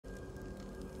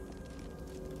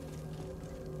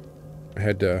I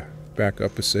had to back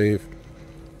up a save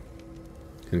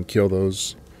and kill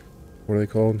those, what are they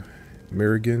called?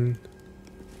 Merrigan.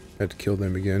 Had to kill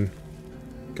them again.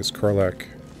 Because Karlach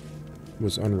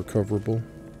was unrecoverable.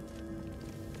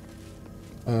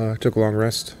 Took a long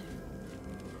rest.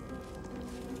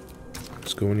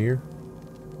 Let's go in here.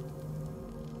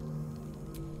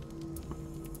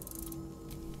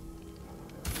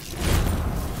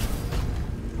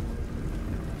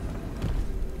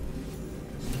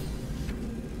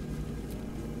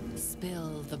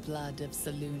 Spill the blood of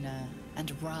Selûne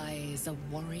and rise a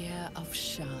warrior of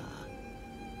Shah.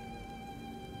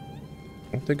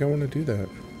 I don't think I want to do that.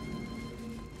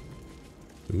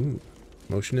 Ooh,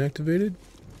 motion activated?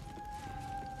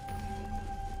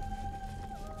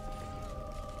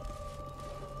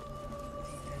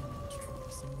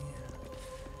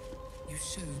 You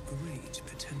show great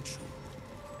potential.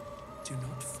 Do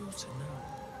not falter now.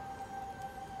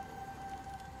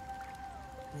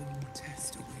 One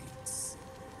test awaits.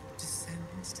 Descend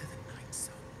to the night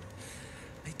zone.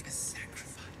 Make a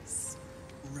sacrifice.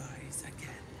 Rise again.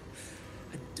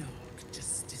 A dark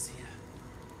justiciar.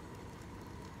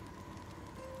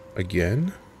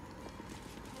 Again?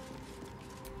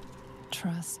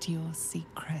 Trust your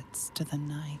secrets to the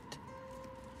night.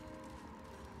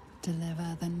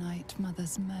 Deliver the Night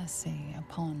Mother's mercy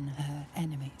upon her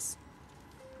enemies.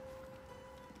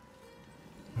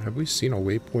 Have we seen a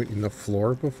waypoint in the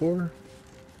floor before?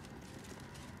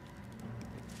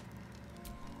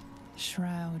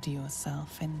 Shroud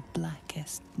yourself in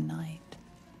blackest night.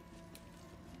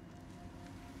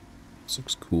 This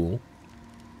looks cool.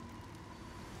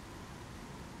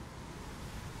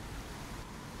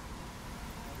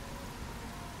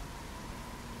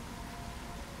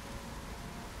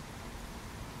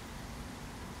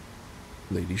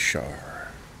 Lady Shar.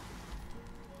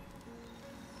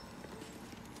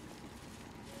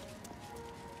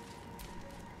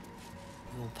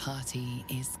 Your party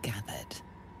is gathered.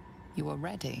 You are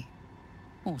ready,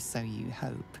 or so you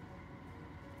hope.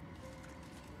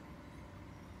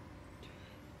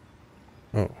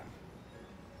 Oh.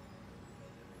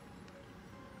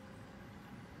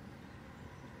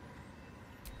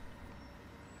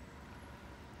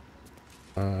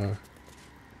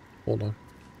 Hold on.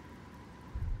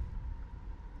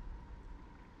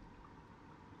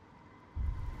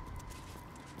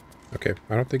 Okay,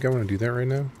 I don't think I want to do that right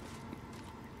now.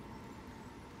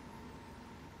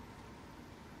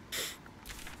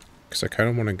 Because I kind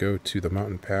of want to go to the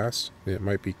mountain pass. It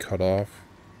might be cut off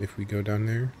if we go down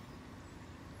there.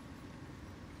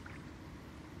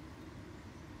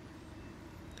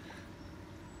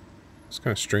 It's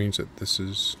kind of strange that this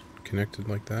is connected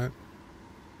like that.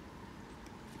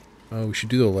 Oh, we should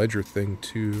do the ledger thing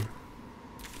too.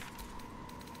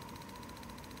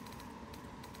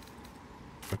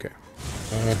 Okay.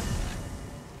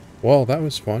 Well, that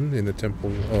was fun in the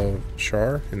Temple of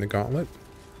Shar in the Gauntlet.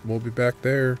 We'll be back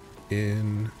there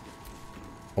in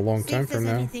a long time from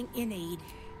now. Anything you need.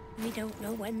 We don't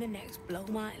know when the next blow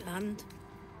might land.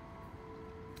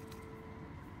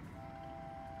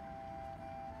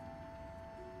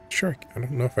 Sure, I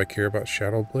don't know if I care about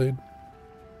Shadowblade.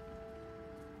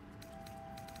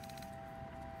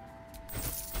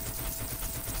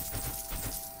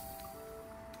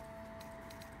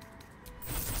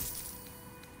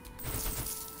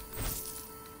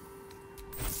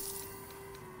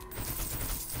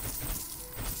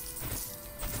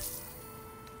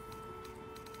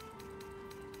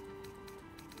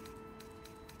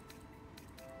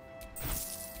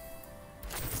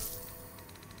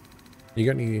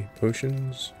 You got any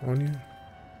potions on you?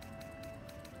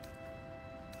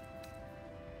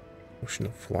 Potion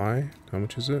of fly? How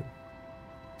much is it?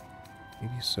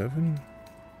 87?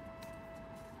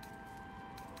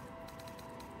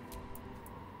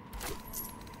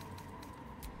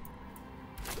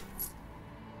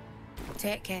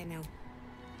 Take care now.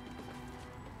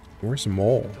 Where's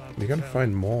Maul? We gotta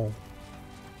find Maul.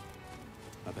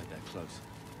 I bet they're close.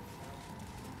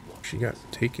 She got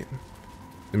taken.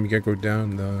 Then we gotta go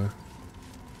down the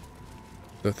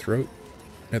throat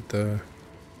at the,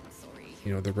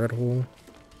 you know, the red hole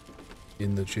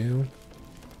in the jail.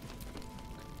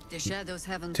 The shadows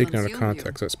haven't Taken out of consumed you.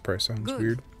 context, that probably sounds Good.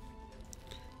 weird.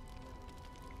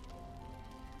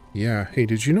 Yeah, hey,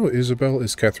 did you know Isabel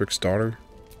is Catherick's daughter?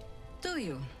 Do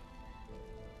you?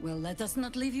 Well, let us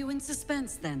not leave you in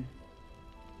suspense then.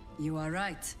 You are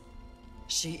right.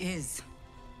 She is.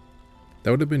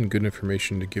 That would have been good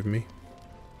information to give me.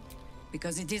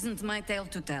 Because it isn't my tale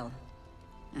to tell.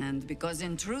 And because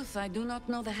in truth, I do not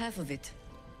know the half of it.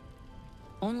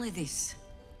 Only this.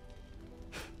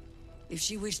 If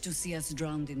she wished to see us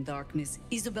drowned in darkness,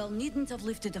 Isabel needn't have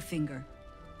lifted a finger.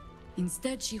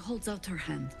 Instead, she holds out her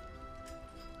hand.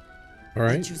 All I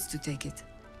right. choose to take it.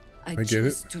 I get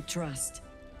choose it. to trust.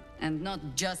 And not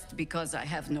just because I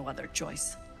have no other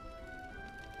choice.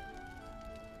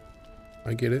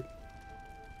 I get it.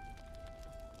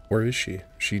 Where is she?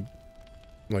 She,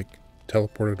 like,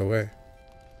 teleported away.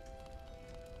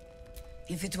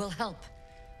 If it will help,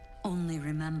 only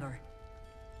remember,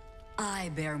 I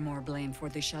bear more blame for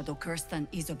the Shadow Curse than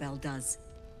Isabel does.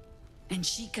 And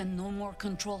she can no more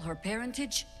control her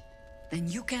parentage than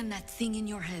you can that thing in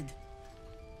your head.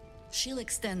 She'll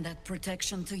extend that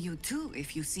protection to you too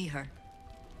if you see her.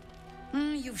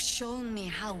 You've shown me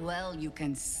how well you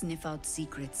can sniff out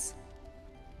secrets.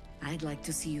 I'd like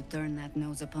to see you turn that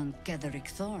nose upon Ketheric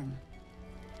Thorn.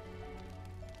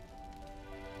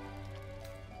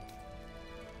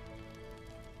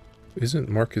 Isn't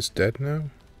Marcus dead now?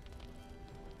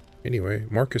 Anyway,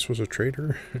 Marcus was a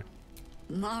traitor.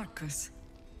 Marcus.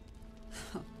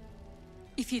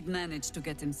 If he'd managed to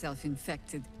get himself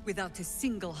infected without a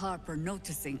single Harper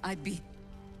noticing, I'd be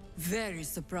very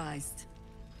surprised.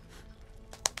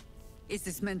 Is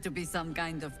this meant to be some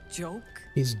kind of joke?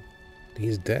 He's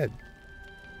dead.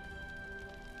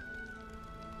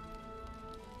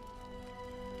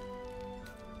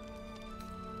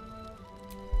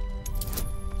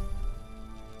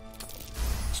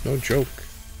 It's no joke.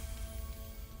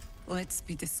 Let's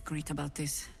be discreet about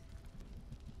this.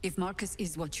 If Marcus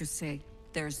is what you say,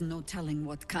 there's no telling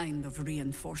what kind of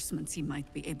reinforcements he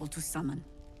might be able to summon.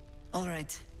 All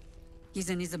right. He's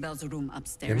in Isabel's room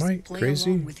upstairs. Am I Play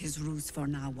crazy? along with his ruse for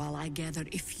now while I gather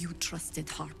a few trusted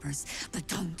Harpers. But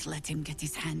don't let him get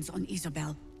his hands on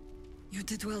Isabel. You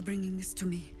did well bringing this to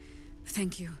me.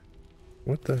 Thank you.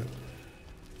 What the?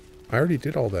 I already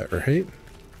did all that, right?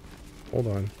 Hold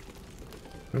on.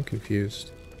 I'm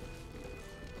confused.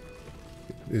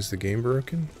 Is the game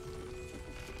broken?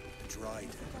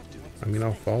 I mean,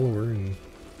 I'll follow her and...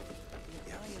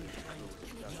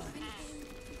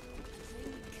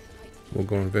 we'll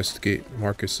go investigate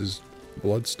Marcus's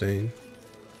bloodstain.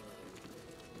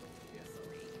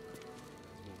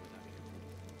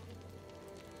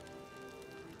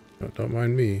 No, don't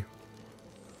mind me.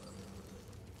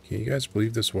 Can you guys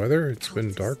believe this weather? It's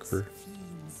been dark for...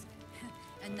 Fiends.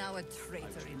 And now a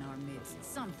traitor in our midst.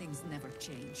 Some things never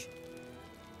change.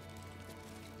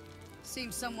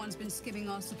 Seems someone's been skimming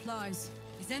our supplies.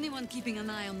 Is anyone keeping an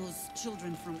eye on those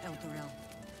children from El Dorel?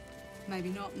 Maybe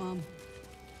not, Mom.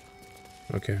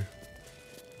 Okay.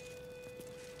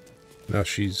 Now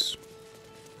she's...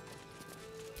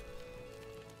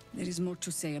 There is more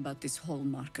to say about this whole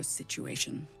Marcus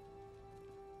situation.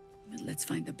 But let's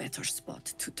find a better spot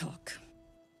to talk.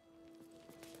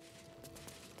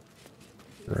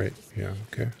 Right, yeah,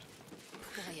 okay.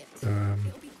 Quiet.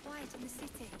 It'll be quiet in the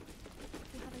city.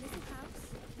 We have a little house.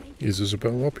 Maybe Is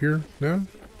Isabel up here now?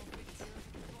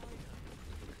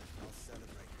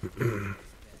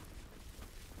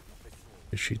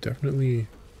 She definitely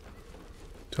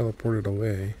teleported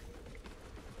away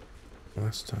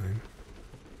last time.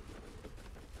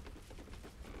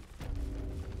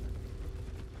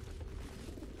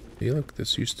 Hey, look,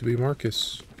 this used to be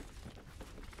Marcus.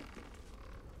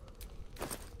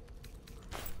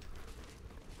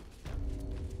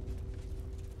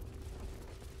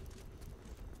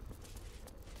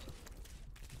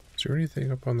 Is there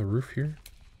anything up on the roof here?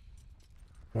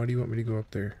 Why do you want me to go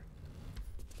up there?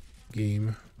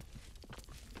 Game.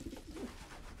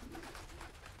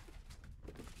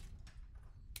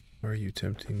 Why are you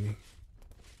tempting me?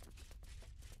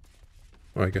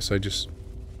 Oh, I guess I just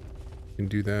can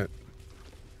do that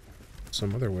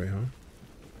some other way, huh?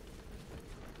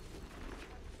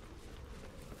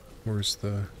 Where's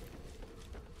the...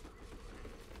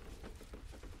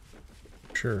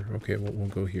 Sure, okay, we'll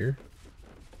go here.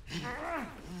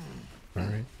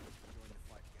 Alright.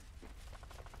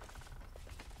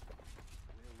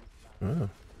 Oh.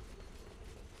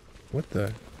 What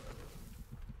the?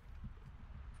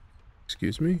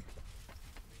 Excuse me?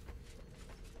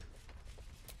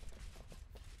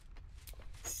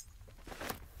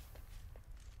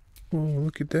 Oh,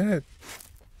 look at that.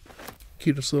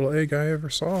 Cutest little egg I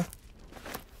ever saw.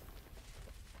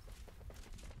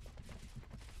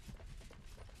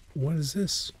 What is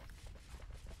this?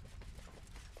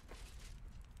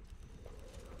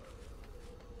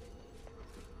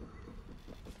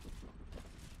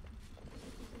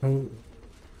 Oh,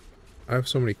 I have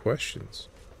so many questions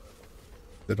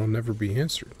that'll never be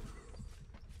answered.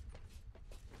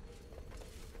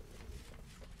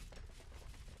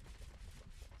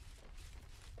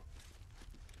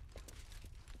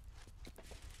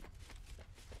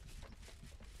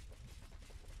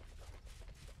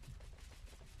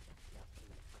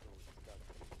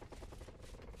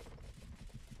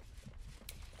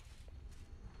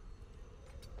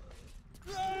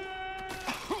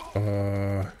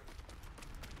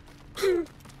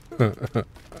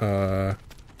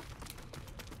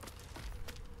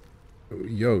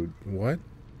 Yo, what?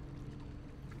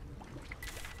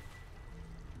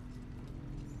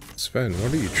 Sven,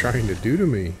 what are you trying to do to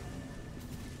me?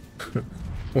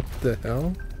 What the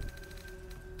hell?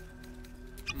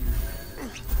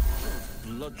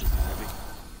 Blood just heavy.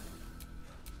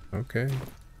 Okay.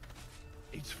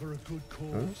 It's for a good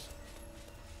cause.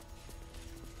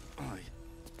 Aye.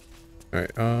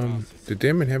 Alright, did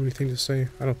Damon have anything to say?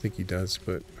 I don't think he does,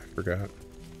 but I forgot.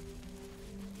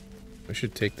 I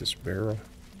should take this barrel.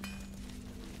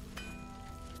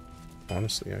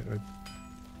 Honestly,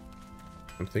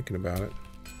 I'm thinking about it.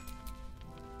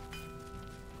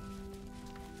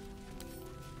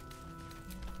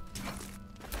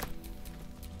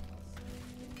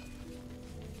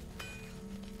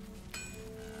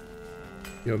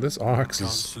 You know, this ox Can't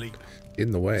is sleep,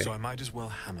 in the way. so I might as well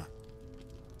hammer.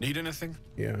 Need anything?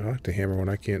 Yeah, I like to hammer when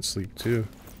I can't sleep too.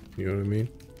 You know what I mean?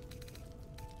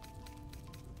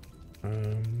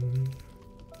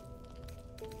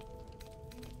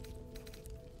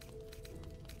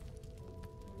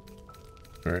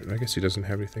 Alright, I guess he doesn't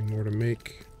have anything more to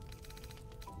make.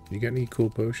 You got any cool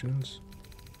potions?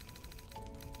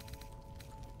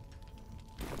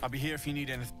 I'll be here if you need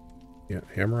anything. Yeah,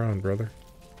 hammer on, brother.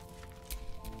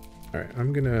 Alright,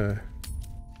 I'm gonna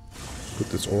put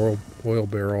this oil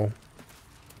barrel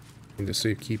into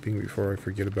safekeeping before I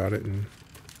forget about it and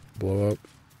blow up.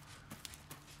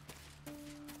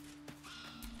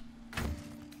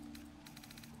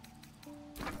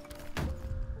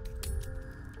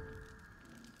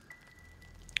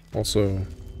 Also,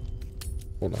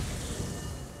 hold on.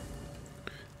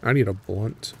 I need a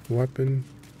blunt weapon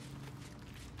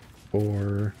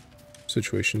for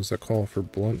situations that call for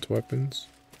blunt weapons.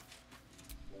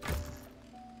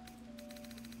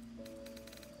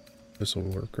 This will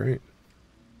work, right?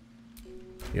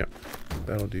 Yep,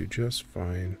 that'll do just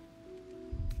fine.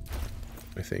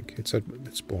 I think it's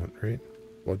blunt, right?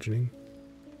 Bludgeoning.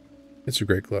 It's a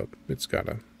great club. It's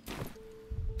gotta.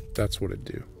 That's what it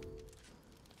do.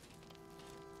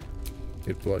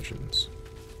 It bludgeons.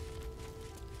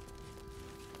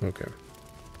 Okay.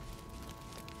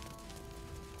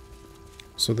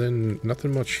 So then,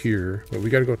 nothing much here, but we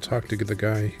gotta go talk to the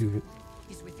guy who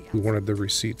wanted the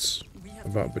receipts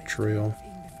about betrayal.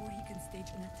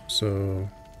 So,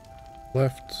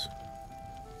 left,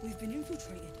 We've been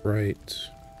infiltrated. right,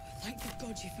 Thank the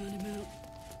gods you found him out.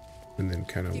 and then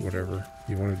kind of whatever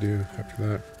you want to do after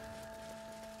that.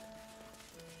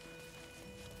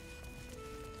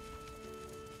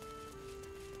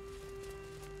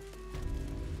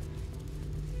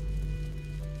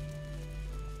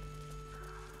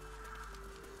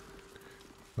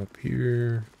 Up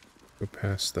here, go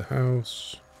past the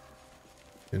house,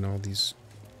 and all these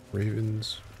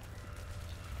ravens.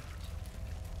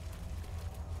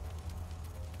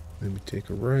 Then we take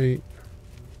a right,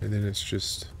 and then it's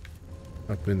just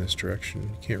up in this direction.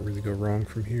 You can't really go wrong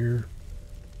from here,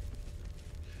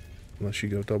 unless you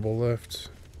go double left.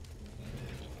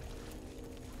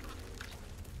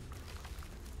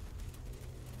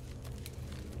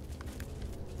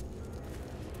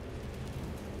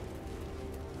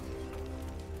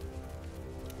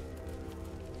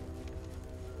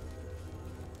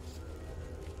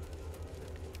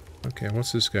 Okay,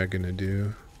 what's this guy gonna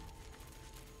do?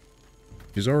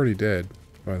 He's already dead,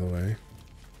 by the way.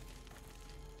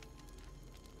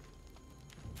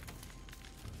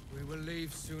 We will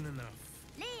leave soon enough.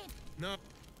 Leave! No,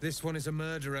 this one is a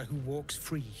murderer who walks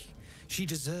free. She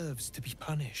deserves to be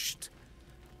punished.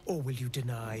 Or will you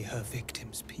deny her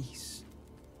victims peace?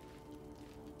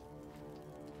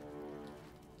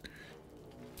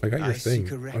 I got your thing.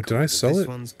 seek a Oh, record did I of sell this it?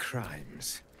 one's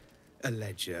crimes. A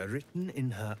ledger written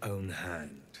in her own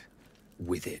hand.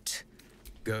 With it,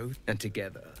 go and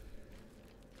together.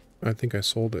 I think I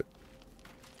sold it.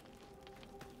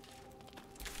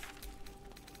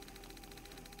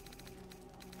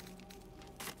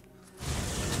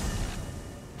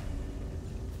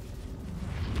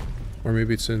 Or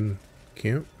maybe it's in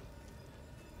camp?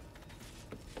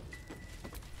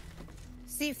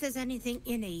 See if there's anything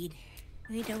you need.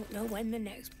 We don't know when the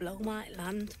next blow might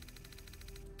land.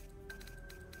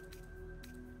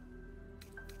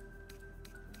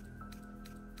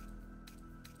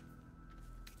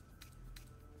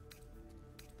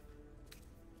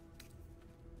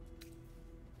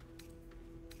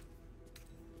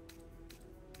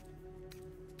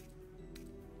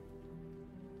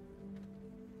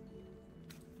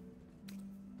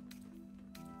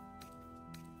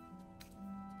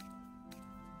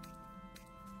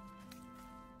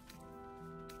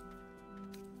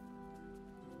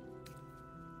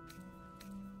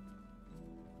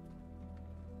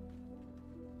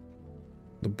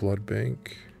 blood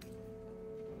bank.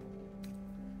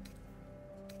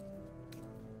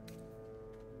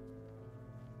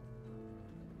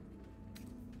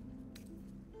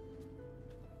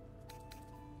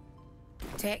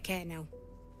 Take care now.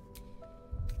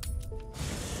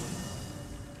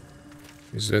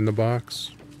 Is it in the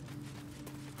box?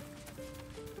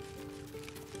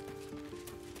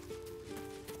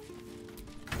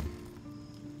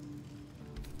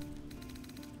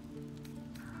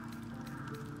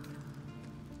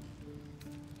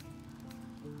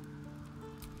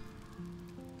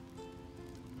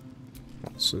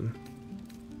 Watson.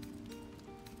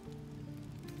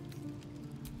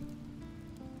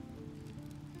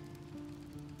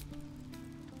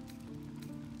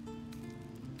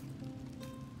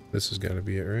 This has got to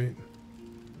be it, right?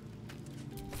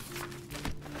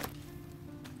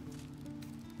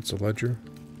 It's a ledger.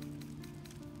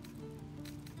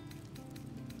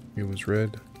 It was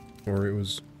red, or it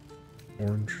was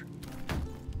orange.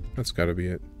 That's got to be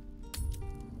it.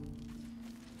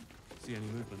 See any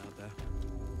movement out there?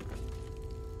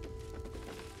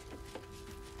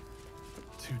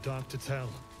 Too dark to tell.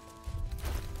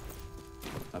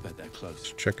 I bet they're close.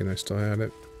 Just checking I still had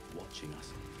it. Watching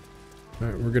us.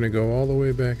 Alright, we're gonna go all the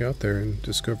way back out there and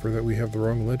discover that we have the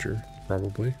wrong ledger,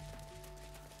 probably.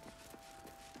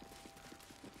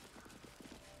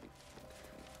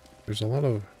 There's a lot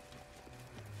of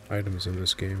items in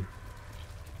this game.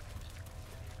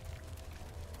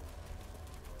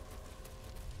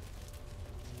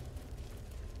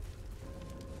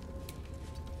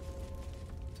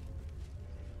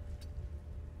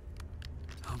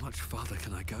 How much farther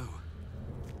can I go?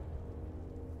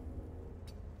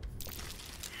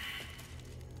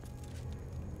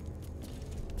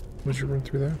 What'd you run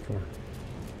through that for?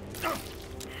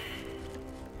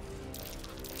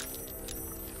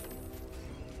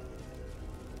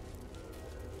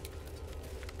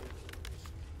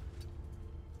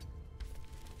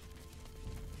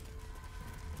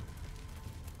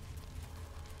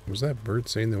 Was that bird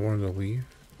saying they wanted to leave?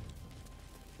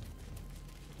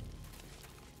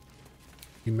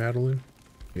 You, Madeline?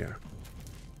 Yeah.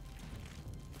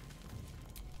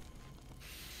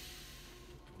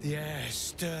 The air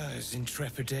stirs in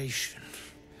trepidation.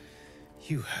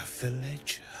 You have the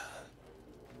ledger.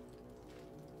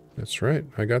 That's right.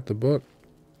 I got the book.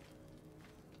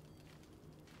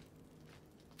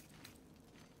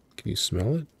 Can you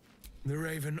smell it? The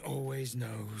Raven always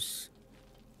knows.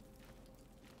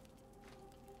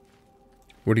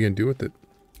 What are you gonna do with it?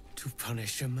 To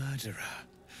punish a murderer.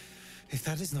 If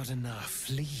that is not enough,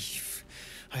 leave.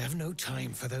 I have no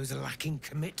time for those lacking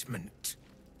commitment.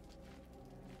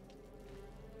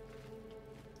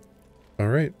 All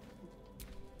right.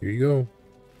 Here you go.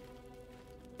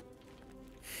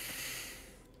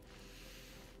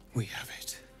 We have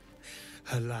it.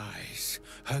 Her lies,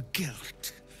 her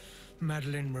guilt.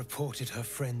 Madeline reported her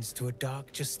friends to a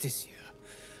dark justiciar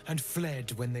and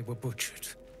fled when they were butchered.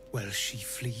 Well, she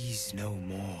flees no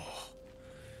more.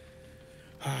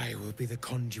 I will be the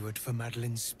conduit for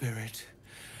Madeline's spirit.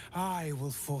 I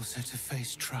will force her to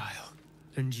face trial,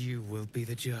 and you will be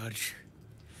the judge.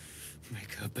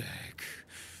 Make her beg.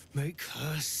 Make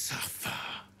her suffer.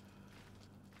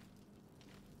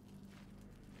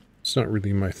 It's not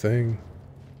really my thing.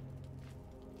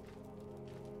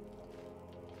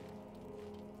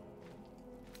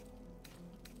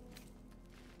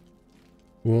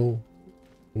 We'll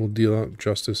deal out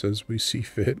justice as we see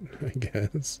fit, I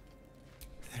guess.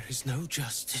 There is no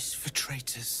justice for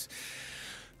traitors,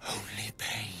 only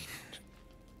pain.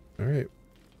 All right.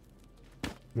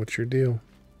 What's your deal?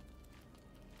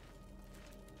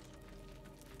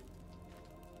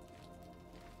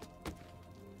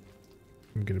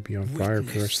 I'm gonna be on fire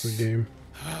for the rest of the game.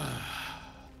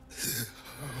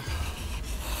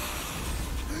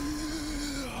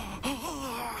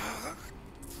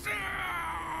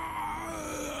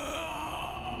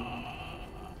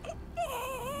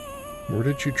 Where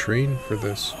did you train for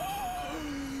this?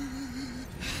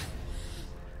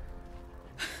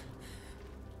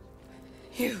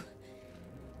 You.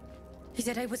 He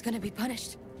said I was gonna be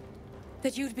punished.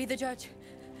 That you'd be the judge.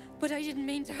 But I didn't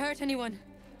mean to hurt anyone.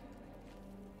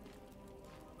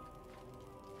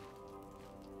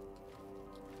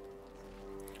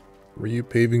 Were you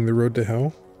paving the road to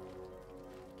hell?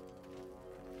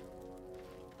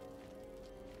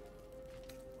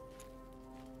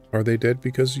 Are they dead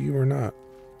because of you or not?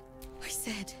 I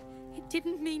said it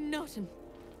didn't mean nothing.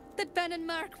 That Ben and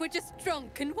Mark were just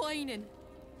drunk and whining.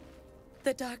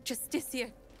 The Dark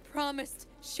Justiciar promised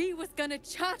she was gonna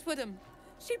chat with him.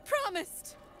 She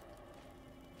promised!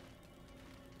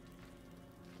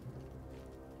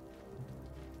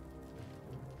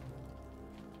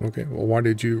 Okay, well, why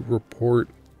did you report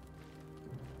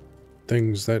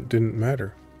things that didn't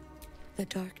matter? The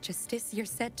Dark Justiciar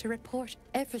said to report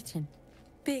everything,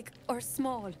 big or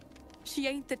small. She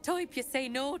ain't the type you say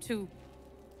no to.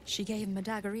 She gave him a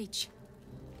dagger each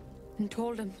and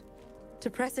told him to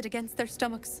press it against their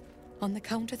stomachs on the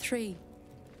count of 3,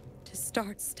 to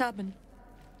start stabbing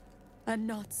and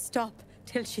not stop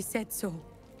till she said so.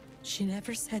 She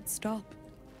never said stop.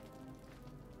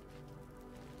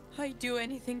 I'd do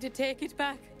anything to take it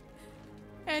back.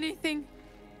 Anything.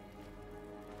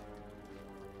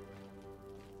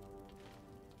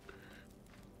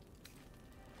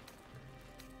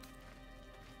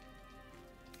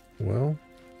 Well,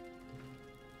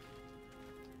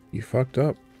 you fucked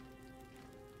up.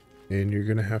 And you're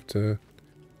gonna have to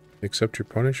accept your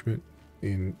punishment.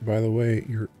 And by the way,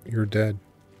 you're dead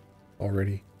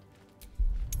already.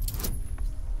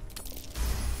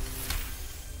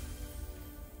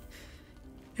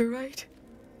 You're right.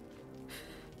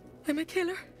 I'm a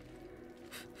killer.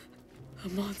 A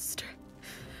monster.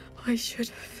 I should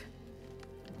have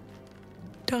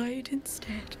died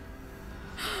instead.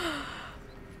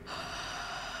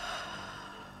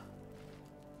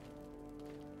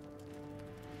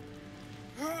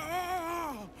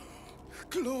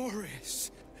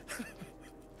 Glorious.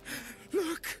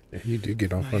 Look. Yeah, you did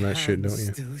get off on that shit, don't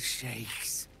you? Still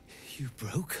shakes. You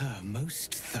broke her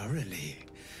most thoroughly.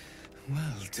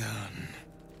 Well done.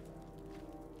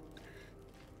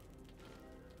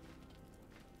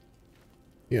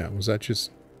 Yeah, was that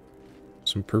just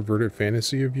some perverted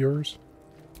fantasy of yours?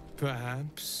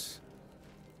 Perhaps.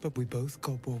 But we both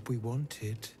got what we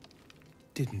wanted,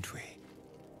 didn't we?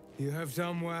 You have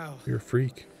done well. You're a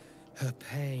freak. Her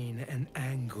pain and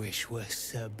anguish were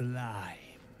sublime.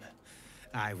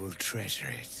 I will treasure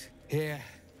it. Here,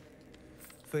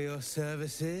 for your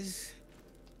services.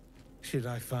 Should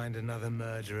I find another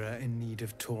murderer in need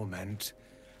of torment,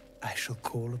 I shall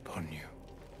call upon you.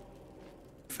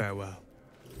 Farewell.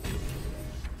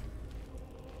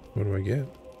 What do I get?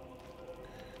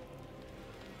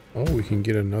 Oh, we can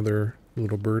get another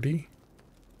little birdie.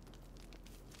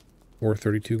 Or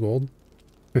 32 gold.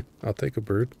 I'll take a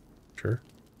bird. Sure.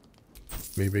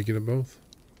 Maybe I get them both.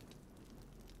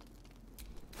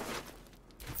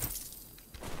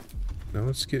 Now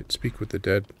let's speak with the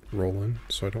dead rolling,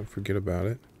 so I don't forget about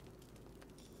it.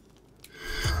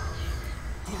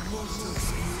 The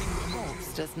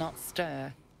corpse does not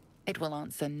stir. It will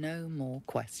answer no more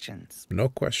questions. No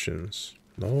questions.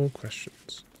 No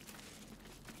questions.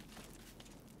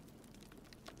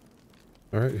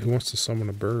 Alright, who wants to summon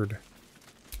a bird?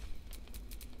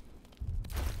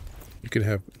 You could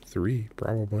have 3,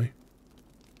 probably.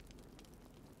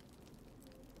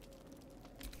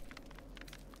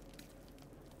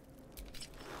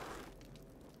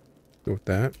 Go with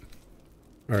that.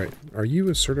 Alright, are you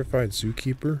a certified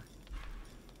zookeeper?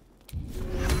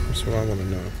 That's what I want to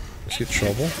know. Let's get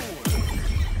shovel.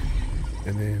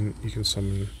 And then you can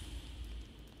summon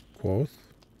Quoth.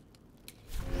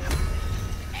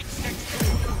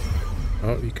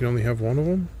 Oh, you can only have one of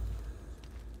them?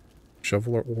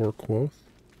 Shovel or Quoth?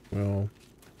 Well...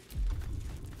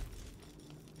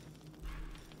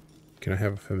 Can I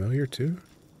have a familiar too?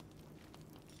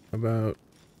 How about...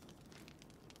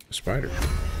 a spider?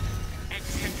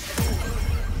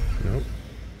 Nope.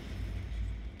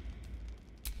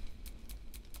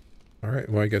 Alright,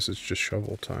 well I guess it's just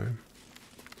shovel time.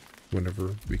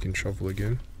 Whenever we can shovel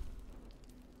again.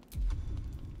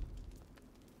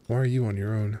 Why are you on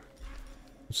your own?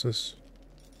 What's this?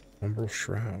 Umbral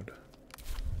Shroud.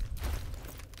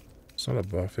 It's not a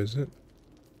buff, is it?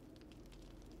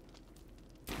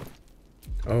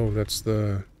 Oh, that's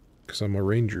the... because I'm a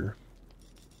ranger.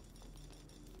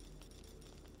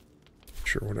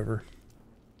 Sure, whatever.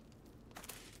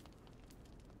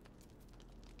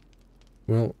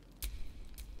 Well...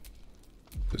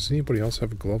 does anybody else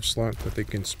have a glove slot that they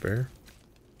can spare?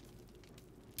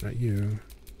 Not you.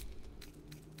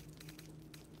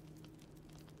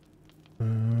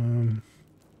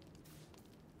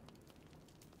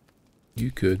 You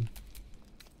could.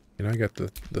 And I got the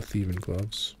thieving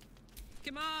gloves.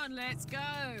 Come on, let's go.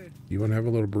 You want to have a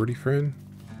little birdie friend?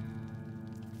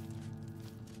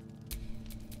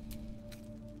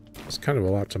 It's kind of a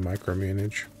lot to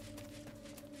micromanage.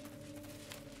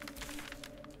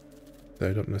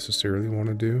 That I don't necessarily want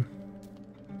to do.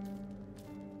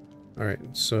 Alright,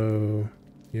 so...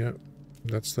 yeah,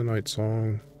 that's the night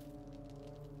song.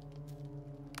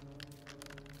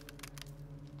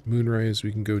 Moonrise,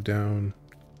 we can go down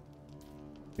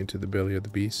into the belly of the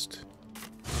beast.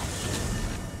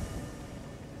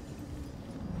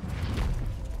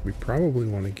 We probably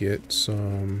want to get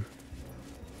some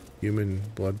Human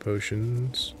blood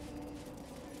potions.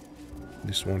 At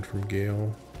least one from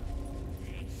Gale.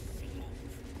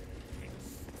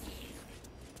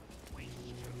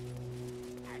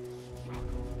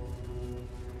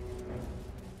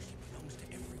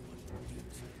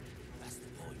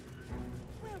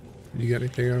 You got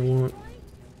anything I want?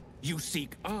 You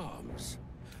seek arms.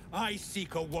 I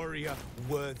seek a warrior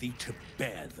worthy to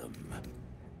bear them.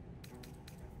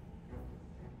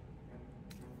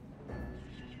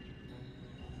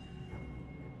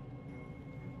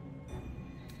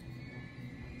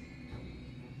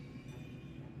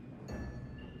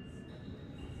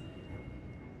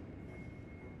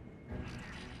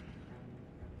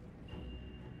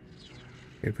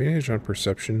 Advantage on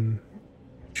perception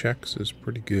checks is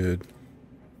pretty good.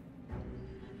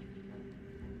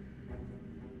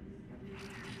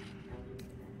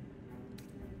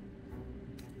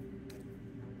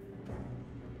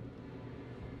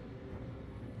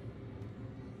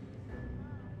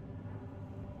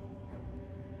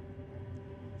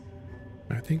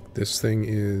 I think this thing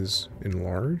is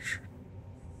enlarge.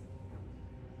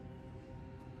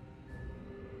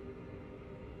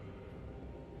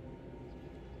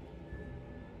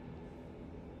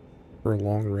 For a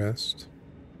long rest.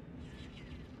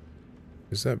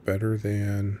 Is that better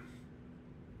than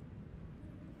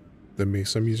the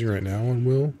mace I'm using right now on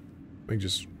Will? I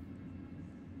just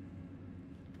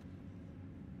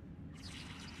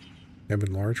have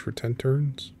enlarge for 10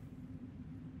 turns.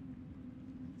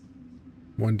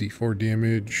 1d4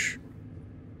 damage.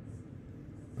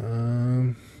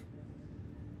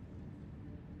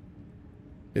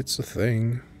 It's a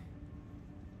thing.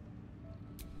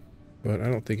 But I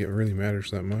don't think it really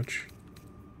matters that much.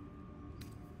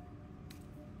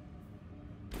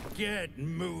 Get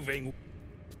moving.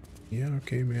 Yeah,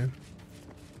 okay, man.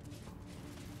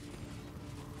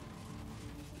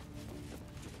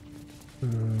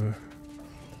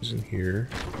 Who's in here?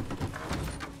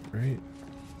 Right.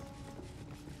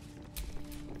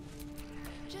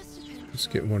 Let's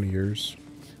get one of yours.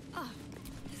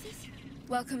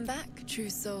 Welcome back, true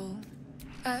soul.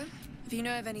 Oh, if you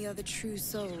know of any other true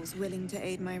souls willing to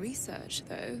aid my research,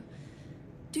 though,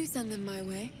 do send them my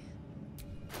way.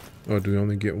 Oh, do we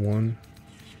only get one?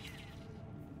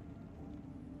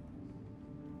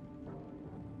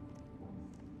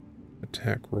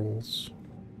 Attack rolls.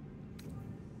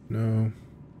 No.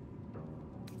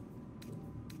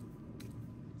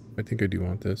 I think I do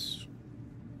want this.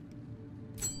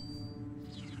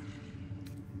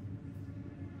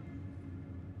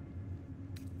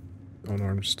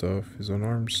 Unarmed stuff is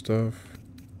unarmed stuff.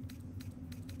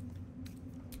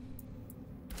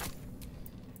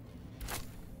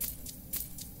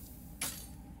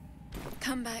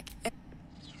 Come back.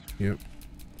 Yep.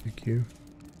 Thank you.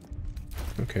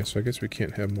 Okay, so I guess we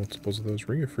can't have multiples of those.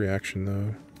 Ring of free action,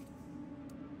 though,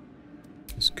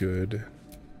 is good.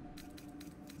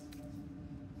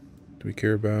 Do we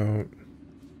care about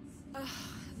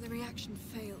The reaction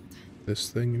failed. this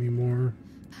thing anymore?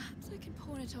 Perhaps I can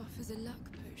pawn it off as a luck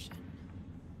potion.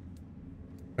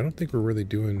 I don't think we're really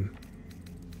doing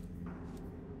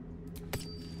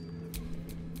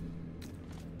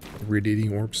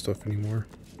radiating orb stuff anymore.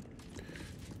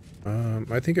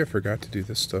 I think I forgot to do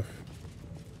this stuff.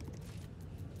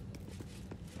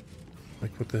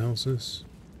 Like, what the hell is this?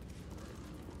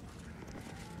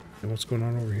 And what's going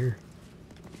on over here?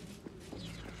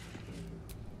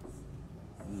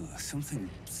 Something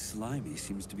slimy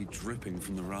seems to be dripping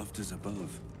from the rafters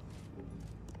above.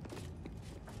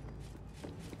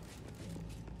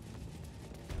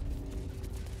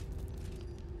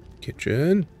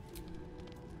 Kitchen.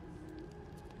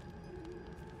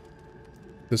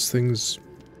 This thing's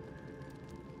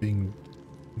being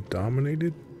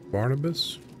dominated?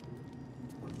 Barnabas?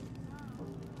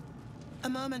 A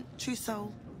moment, true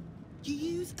soul. You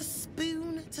use a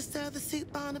spoon to stir the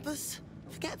soup, Barnabas.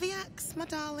 Forget the axe, my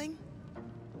darling.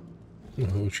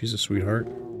 Oh, she's a sweetheart.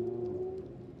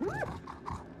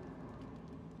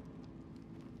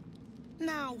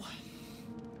 Now,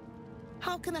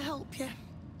 how can I help you?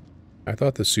 I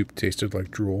thought the soup tasted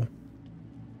like drool.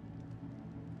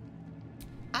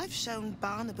 I've shown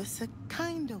Barnabas a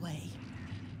kinder way.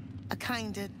 A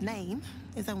kinder name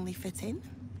is only fitting.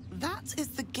 That is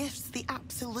the gift the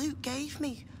Absolute gave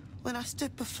me when I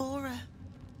stood before her.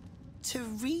 To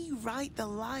rewrite the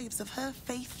lives of her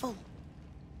faithful.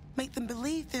 Make them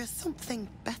believe there's something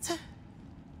better.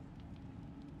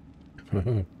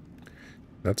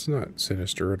 That's not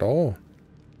sinister at all.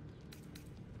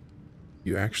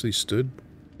 You actually stood,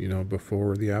 you know,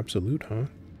 before the Absolute, huh?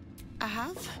 I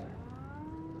have.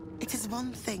 It is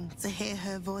one thing to hear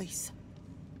her voice.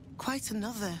 Quite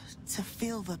another to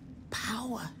feel the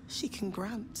power she can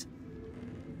grant.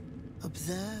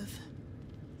 Observe.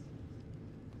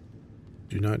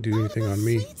 Do not do anything on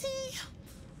me. Sweetie,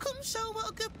 come show what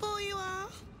a good boy you are.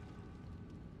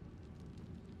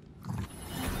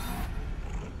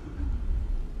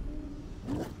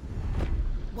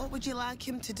 What would you like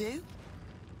him to do?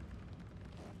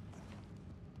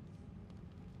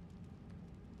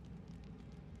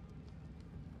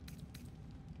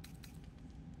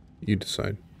 You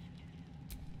decide.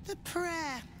 The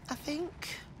prayer, I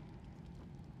think.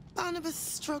 Barnabas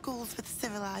struggles with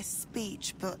civilized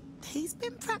speech, but he's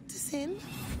been practicing.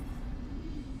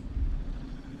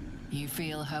 You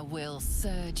feel her will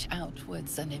surge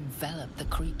outwards and envelop the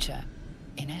creature,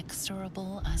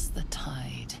 inexorable as the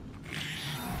tide.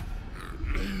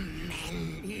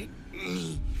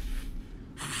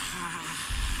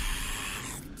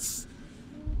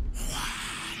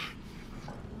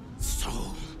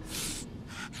 Soul.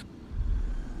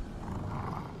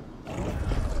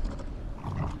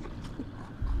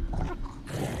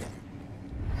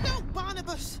 No,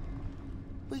 Barnabas.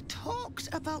 We talked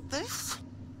about this.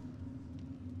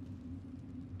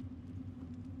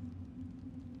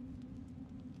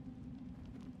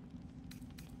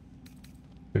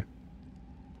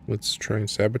 Let's try and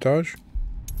sabotage.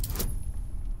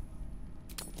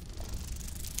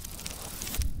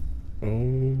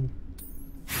 Oh,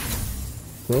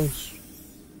 close.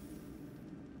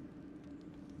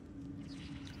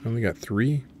 I only got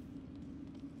 3.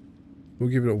 We'll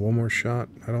give it one more shot.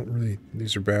 I don't really,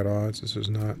 these are bad odds. This is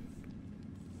not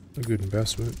a good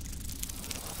investment.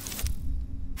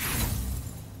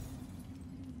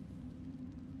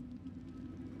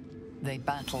 They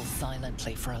battle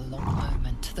silently for a long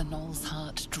moment, the gnoll's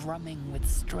heart drumming with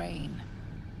strain.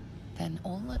 Then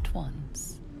all at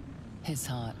once, his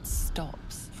heart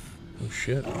stops. Oh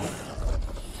shit.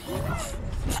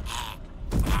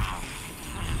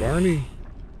 Barney.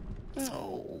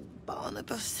 Oh,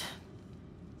 Barnabas.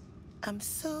 I'm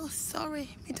so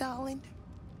sorry, me darling.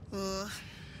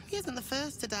 He isn't the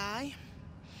first to die.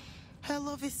 Her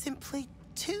love is simply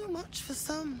too much for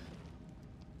some.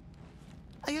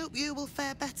 I hope you will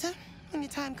fare better when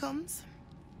your time comes.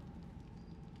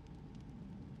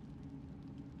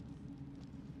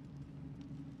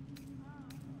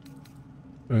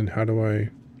 And how do I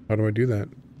do that?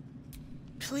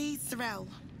 Please, Zerel.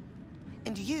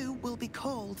 And you will be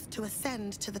called to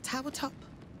ascend to the tower top.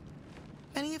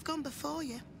 Many have gone before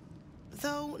you,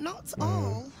 though not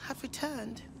all have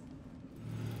returned.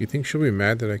 You think she'll be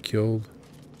mad that I killed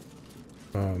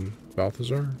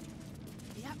Balthazar?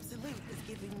 The Absolute is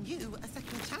giving you a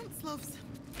second chance, loves.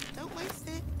 Don't waste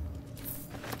it.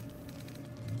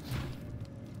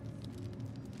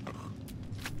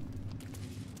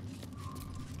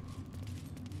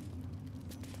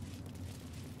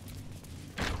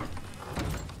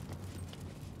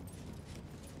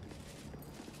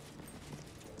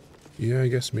 Yeah, I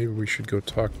guess maybe we should go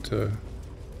talk to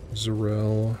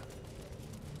Zerel,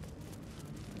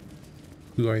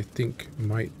 who I think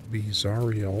might be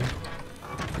Zariel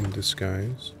in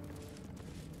disguise,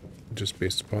 just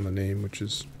based upon the name, which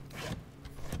is,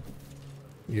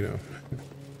 you know,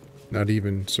 not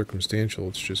even circumstantial,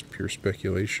 it's just pure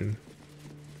speculation.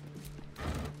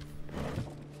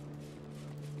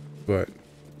 But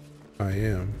I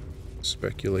am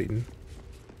speculating.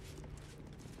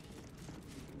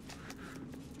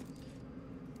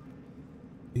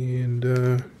 And,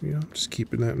 you know, just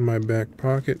keeping that in my back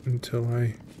pocket until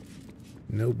I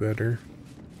know better.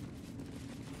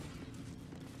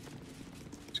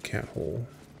 It's a cat hole.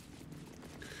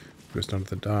 Goes down to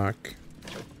the dock.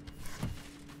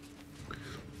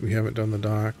 We haven't done the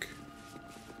dock.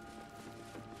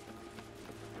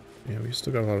 Yeah, we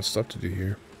still got a lot of stuff to do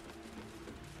here.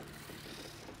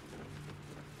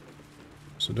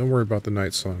 So don't worry about the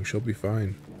night song. She'll be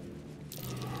fine.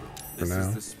 For this now.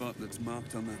 is the spot that's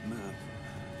marked on that map.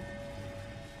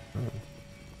 Oh,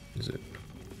 is it?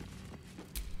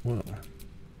 Well,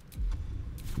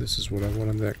 this is what I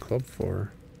wanted that club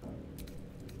for.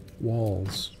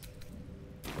 Walls.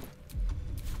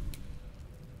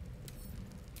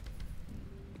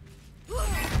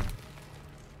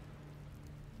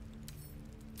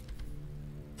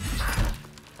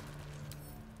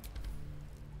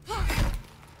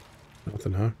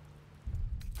 Nothing, huh?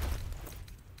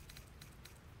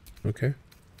 Okay.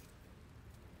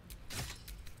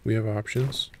 We have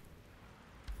options.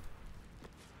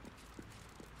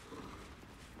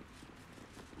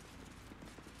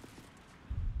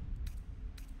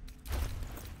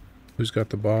 Who's got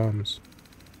the bombs?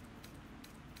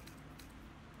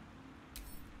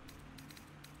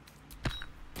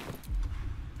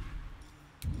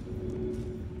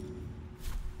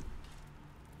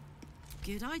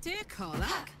 good idea,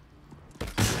 Karlach.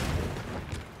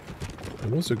 It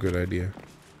was a good idea.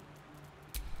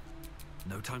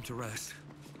 No time to rest.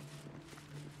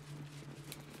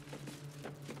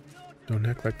 Don't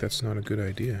act like that's not a good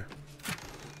idea.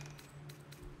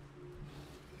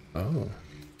 Oh.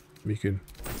 We can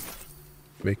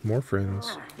make more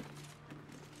friends.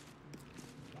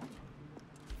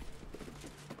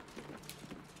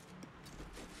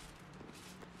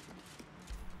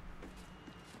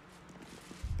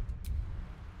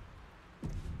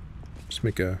 Just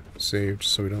make a save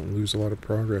just so we don't lose a lot of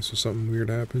progress if something weird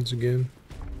happens again.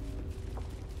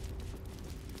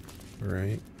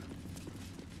 Alright.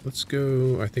 Let's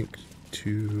go, I think,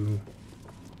 to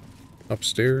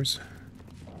upstairs.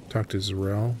 Talk to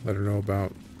Zarel. Let her know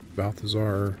about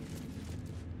Balthazar.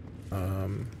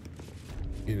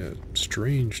 In a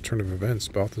strange turn of events,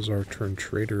 Balthazar turned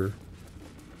traitor,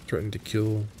 threatened to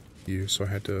kill you, so I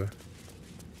had to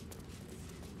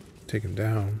take him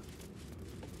down.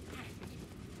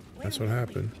 That's what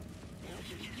happened.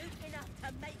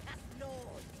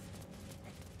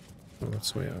 Oh,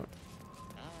 that's way out.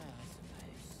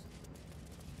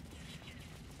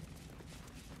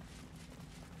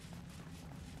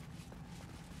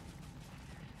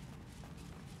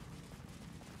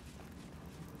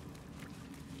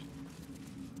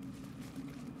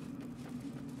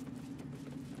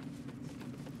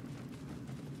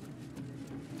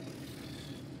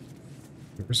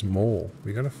 Where's Mole?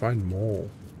 We gotta find Mole.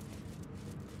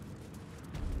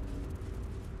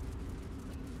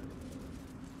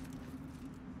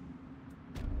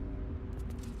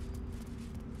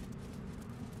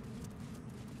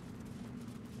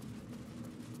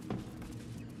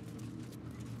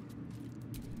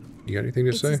 You got anything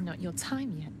to say? It is not your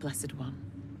time yet, Blessed One.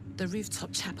 The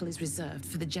rooftop chapel is reserved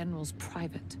for the General's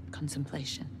private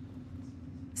contemplation,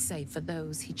 save for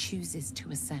those he chooses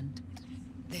to ascend.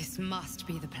 This must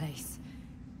be the place.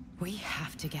 We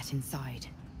have to get inside.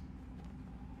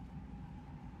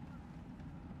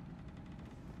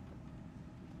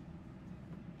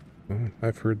 Oh,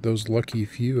 I've heard those lucky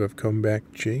few have come back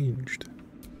changed.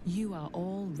 You are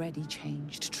already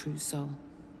changed, true soul.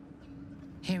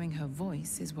 Hearing her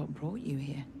voice is what brought you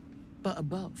here. But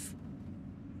above,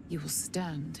 you will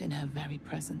stand in her very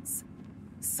presence.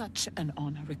 Such an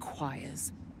honor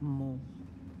requires more.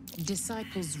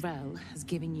 Disciple Zrel has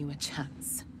given you a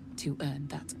chance to earn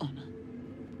that honor.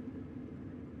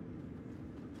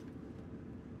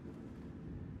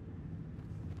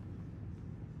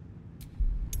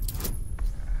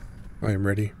 I am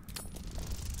ready.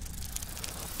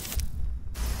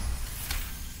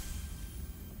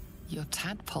 Your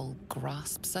tadpole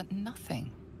grasps at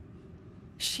nothing.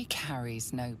 She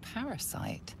carries no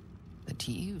parasite, but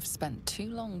you've spent too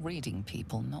long reading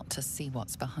people not to see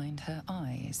what's behind her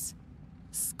eyes.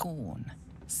 Scorn,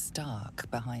 stark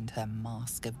behind her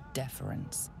mask of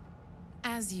deference.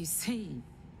 As you see,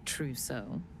 true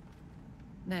soul,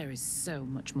 there is so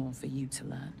much more for you to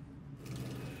learn.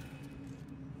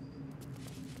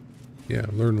 Yeah,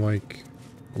 learn like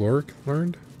Gloric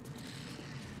learned.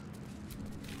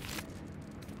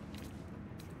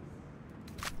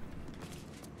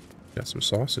 Got some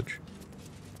sausage.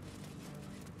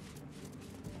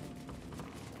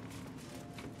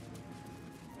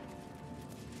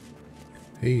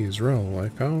 Hey, Israel, I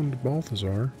found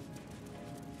Balthazar.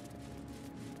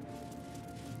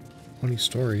 Funny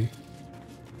story.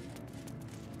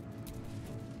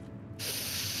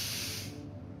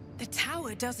 The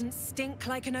tower doesn't stink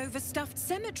like an overstuffed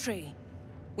cemetery,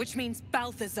 which means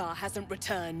Balthazar hasn't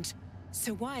returned.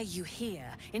 So why are you here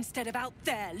instead of out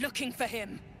there looking for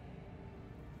him?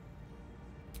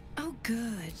 Oh,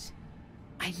 good.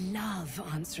 I love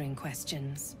answering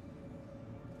questions.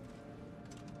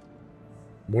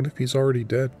 What if he's already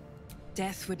dead?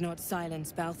 Death would not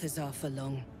silence Balthazar for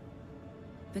long.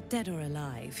 But dead or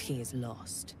alive, he is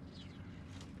lost.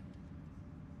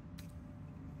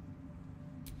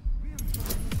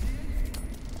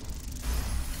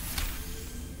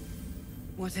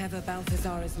 Whatever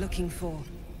Balthazar is looking for,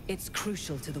 it's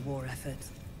crucial to the war effort.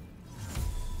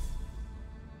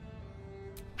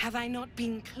 Have I not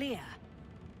been clear?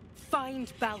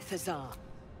 Find Balthazar,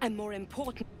 and more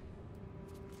important...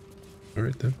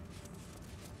 Alright then.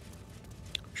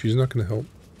 She's not gonna help.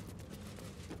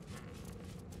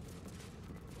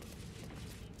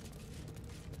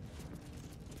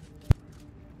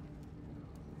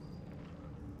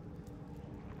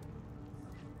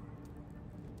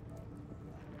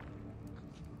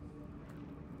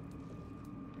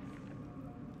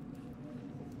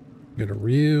 Got a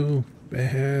real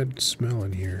bad smell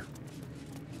in here.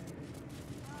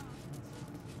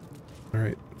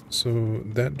 Alright, So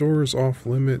that door is off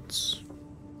limits.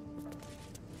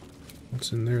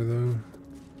 What's in there though?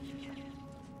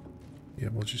 Yeah,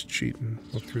 we'll just cheat and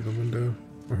look through the window.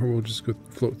 Or we'll just go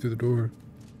float through the door.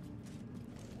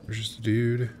 There's just a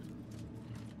dude.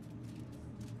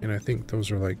 And I think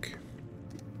those are like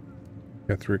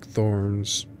Ketheric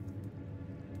Thorn's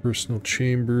personal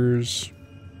chambers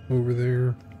over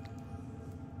there.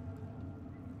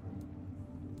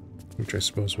 Which I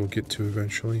suppose we'll get to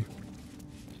eventually.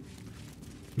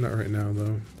 Not right now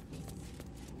though.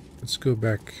 Let's go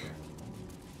back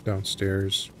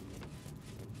downstairs.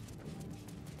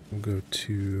 We'll go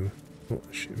to... Oh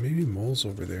shit, maybe Mole's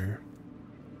over there.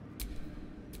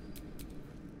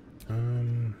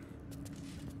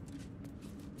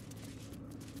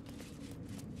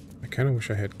 I kind of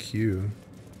wish I had Q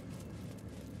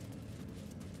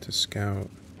to scout.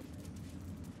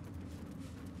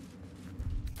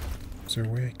 Is there a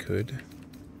way I could?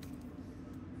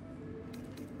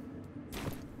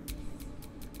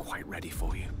 Quite ready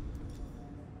for you.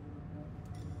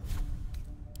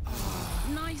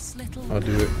 Nice little... I'll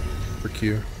do it for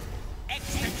Q.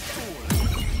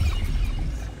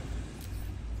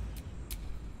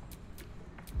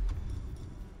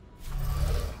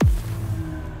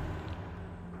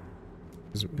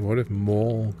 What if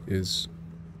Mole is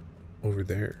over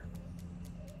there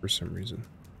for some reason?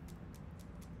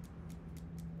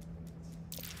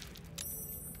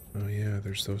 Oh yeah,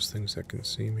 there's those things that can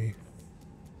see me.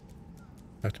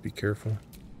 Have to be careful.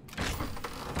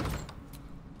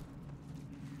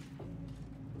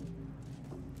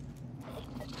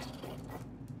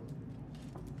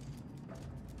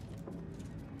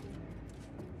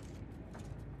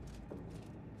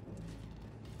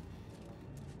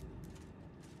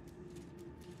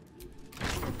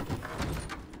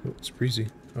 Oh, it's breezy.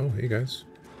 Oh, hey guys.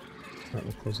 Alright,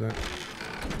 we'll close that.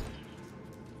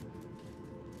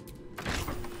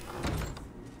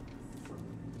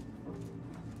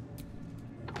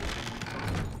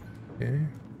 Okay,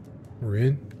 we're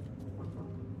in.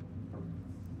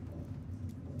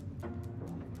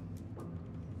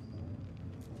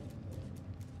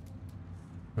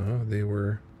 Oh, they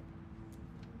were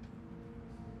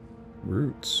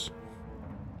roots.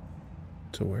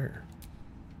 To where?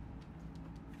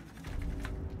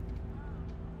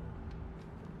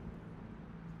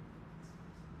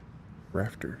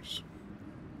 Rafters.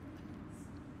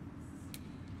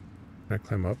 Can I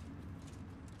climb up?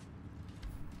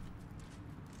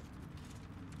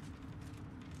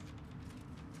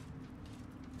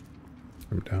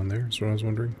 From down there is what I was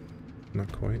wondering. Not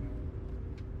quite.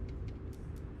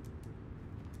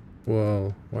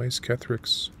 Well, why is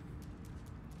Kethric's?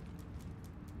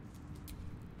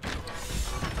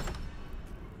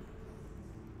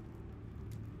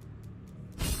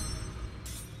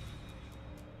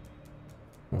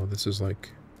 Oh, this is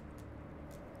like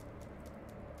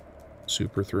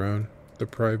Super Throne, the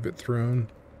private throne,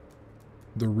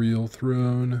 the real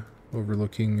throne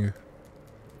overlooking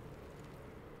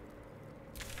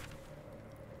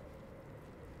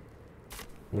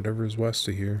whatever is west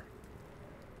of here.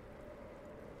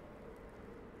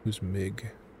 Who's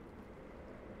Mig?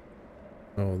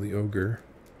 Oh, the ogre.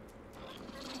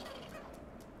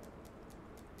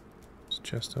 Is a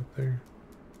chest up there?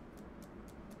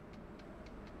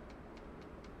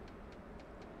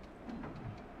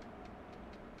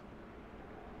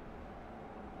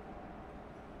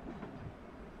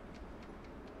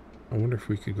 I wonder if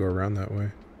we could go around that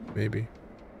way. Maybe.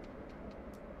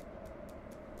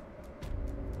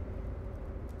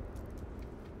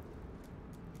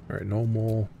 Alright, no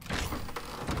mole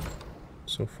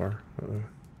so far. Uh-oh.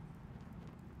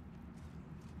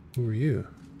 Who are you?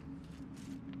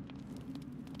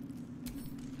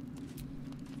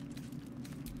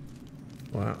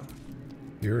 Wow.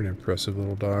 You're an impressive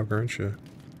little dog, aren't you?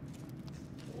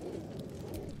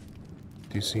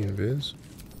 Do you see invis?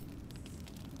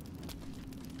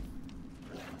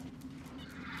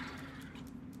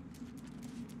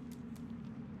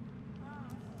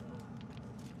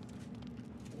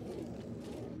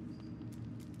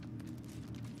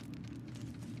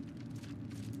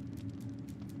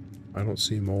 I don't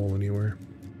see mole anywhere.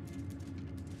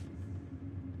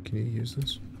 Can you use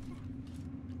this?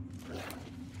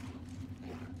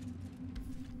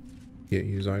 Can't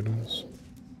use items.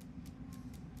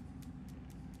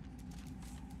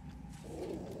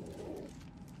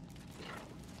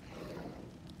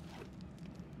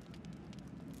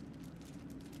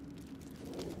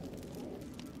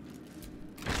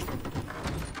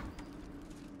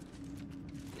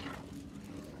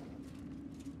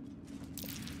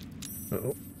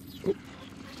 Uh-oh. Oh.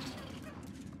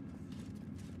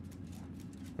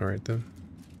 Alright then.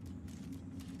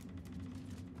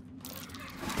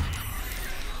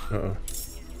 Uh-oh.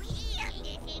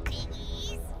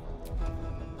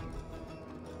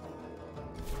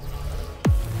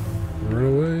 Run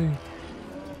away.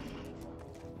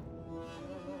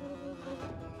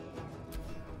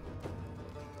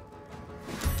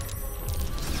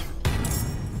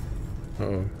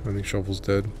 Uh-oh, I think Shovel's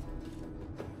dead.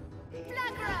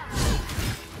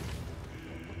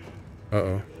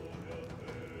 Uh-oh.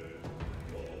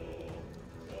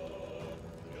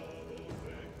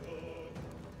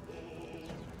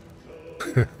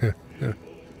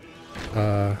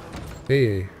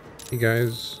 Hey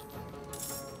guys.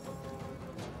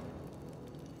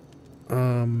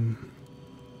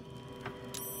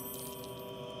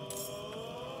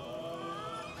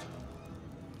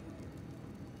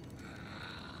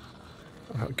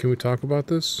 Can we talk about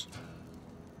this?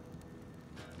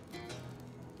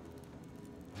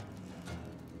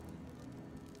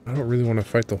 I don't really want to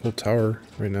fight the whole tower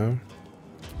right now.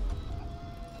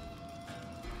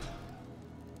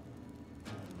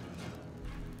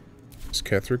 Is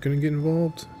Catherine gonna get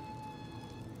involved?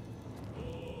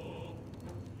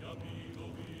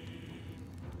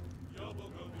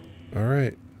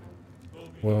 Alright.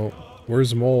 Well,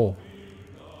 where's Mole?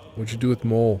 What'd you do with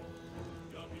Mole?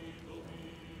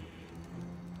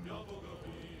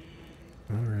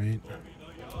 Alright.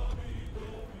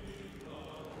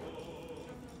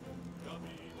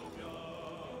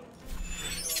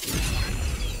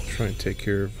 Try and take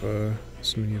care of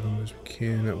as many of them as we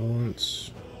can at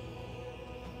once.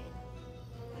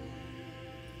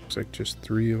 Looks like just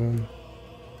 3 of them.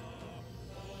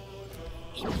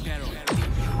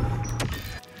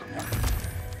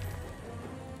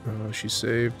 Oh, she's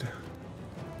saved.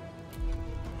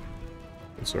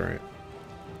 It's alright.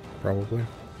 Probably.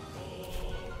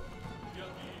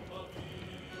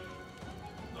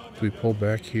 Do we pull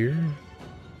back here?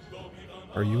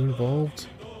 Are you involved?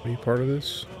 Are you part of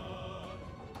this?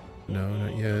 No,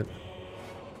 not yet.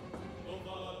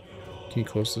 Can you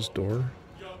close this door?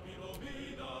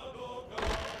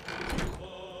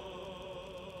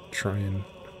 Try and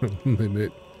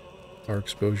limit our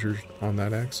exposure on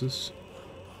that axis.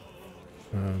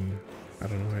 I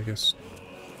don't know, I guess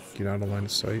get out of line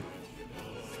of sight.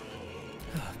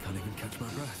 I can't even catch my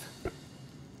breath.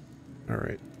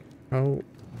 Alright. How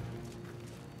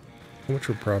much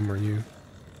of a problem are you?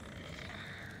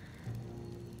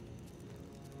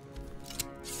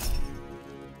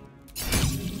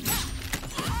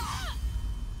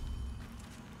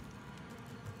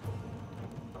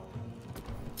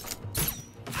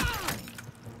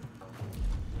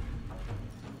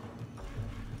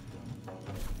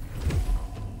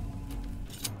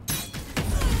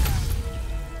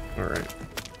 Alright.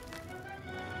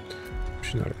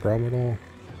 She's not a problem at all.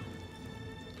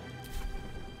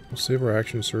 We'll save our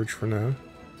action surge for now.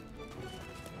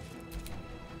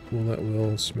 We'll let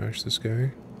Will smash this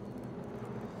guy.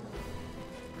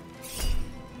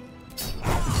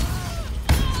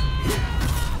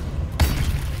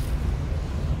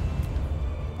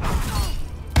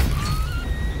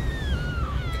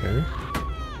 Okay.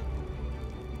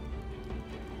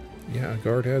 Yeah, a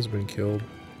guard has been killed.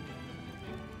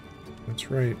 That's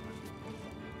right.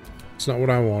 It's not what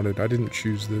I wanted. I didn't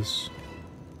choose this.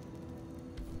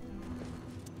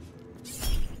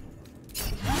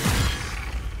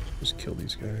 Just kill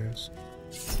these guys.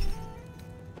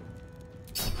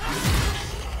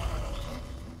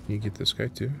 You get this guy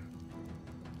too.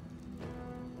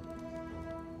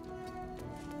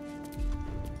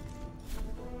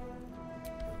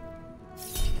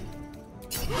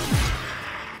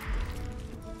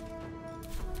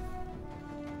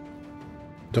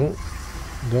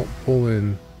 Don't pull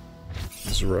in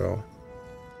Zerel.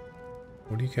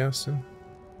 What are you casting?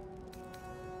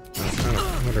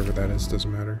 Whatever that is,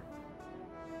 doesn't matter.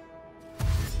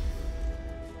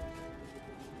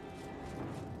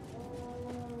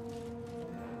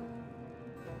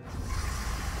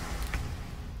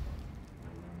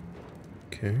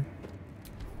 Okay.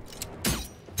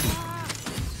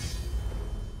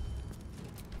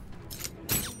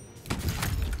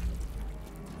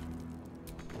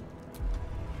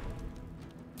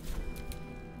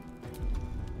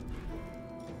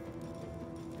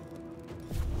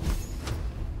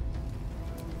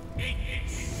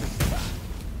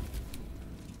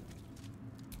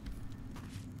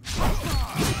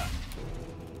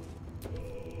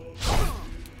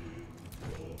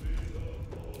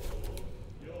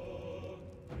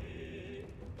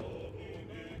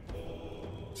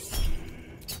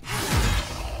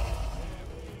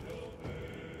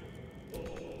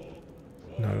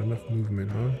 Not enough movement,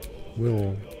 huh?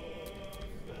 Will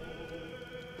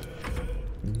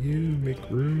you make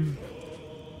room?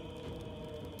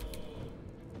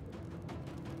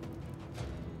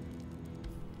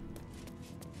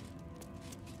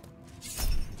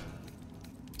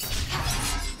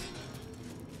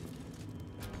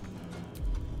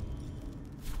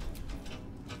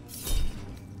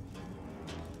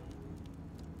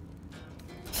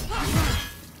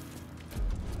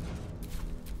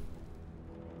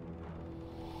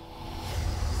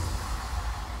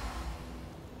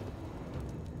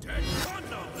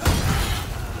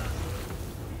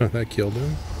 that killed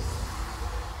him.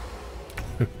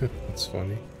 That's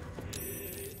funny.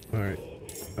 Alright.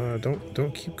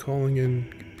 Don't keep calling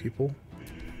in people.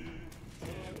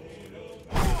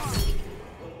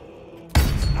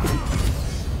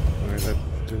 Alright, that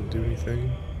didn't do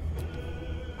anything.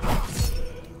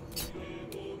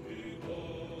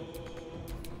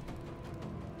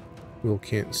 Will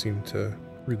can't seem to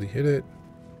really hit it.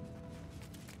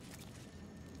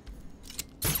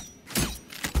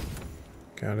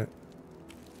 Got it.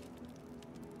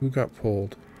 Who got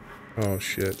pulled? Oh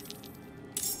shit.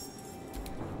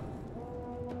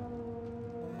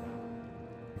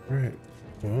 Alright,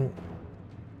 well.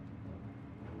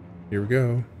 Here we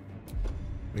go.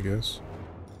 I guess.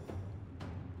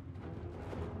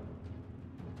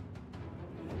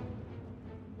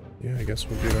 Yeah, I guess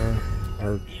we'll get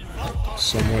our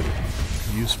somewhat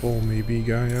useful maybe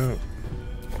guy out.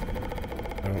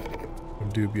 I'm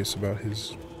dubious about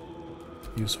his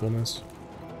usefulness.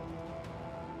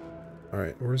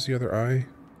 Alright, where's the other eye?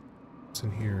 It's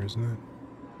in here, isn't it?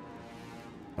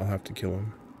 I'll have to kill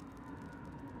him.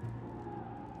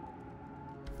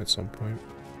 At some point.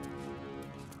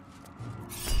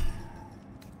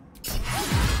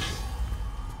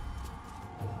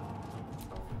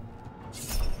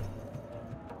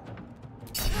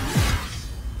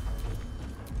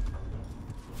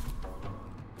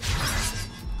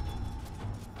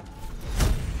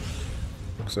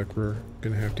 Looks like we're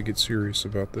gonna have to get serious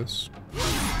about this.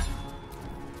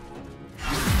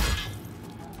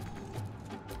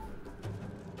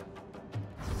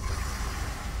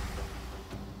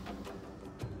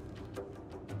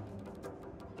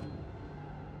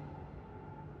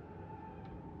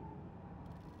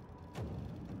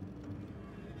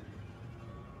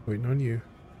 Waiting on you.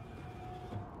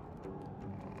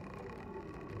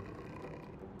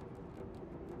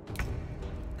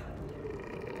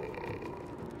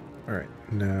 Alright,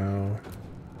 now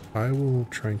I will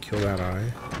try and kill that eye.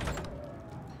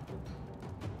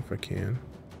 If I can.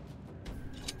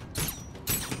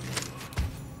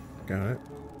 Got it.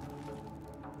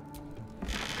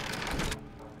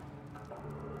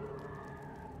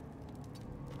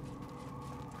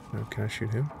 Now can I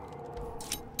shoot him?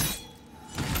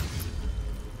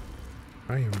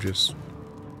 I am just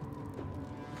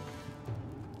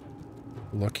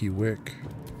Lucky Wick.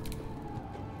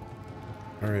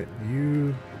 Alright,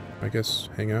 you, I guess,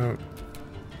 hang out.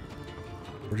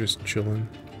 We're just chilling.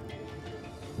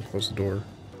 We'll close the door.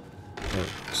 Oh,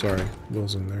 sorry,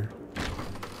 Will's in there.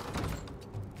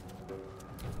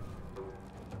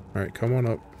 Alright, come on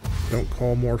up. Don't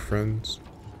call more friends.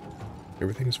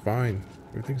 Everything's fine.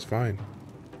 Everything's fine.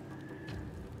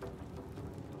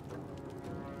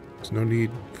 There's no need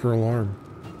for alarm.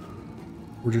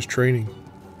 We're just training.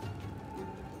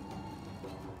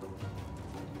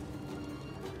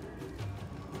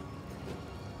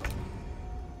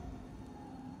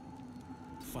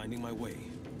 Finding my way.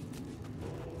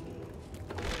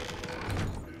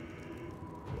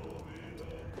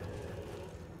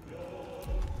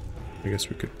 I guess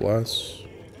we could bless.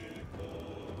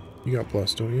 You got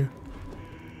blessed, don't you?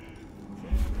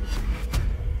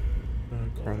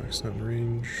 Chronic's not in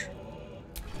range.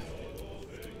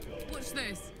 What's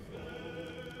this?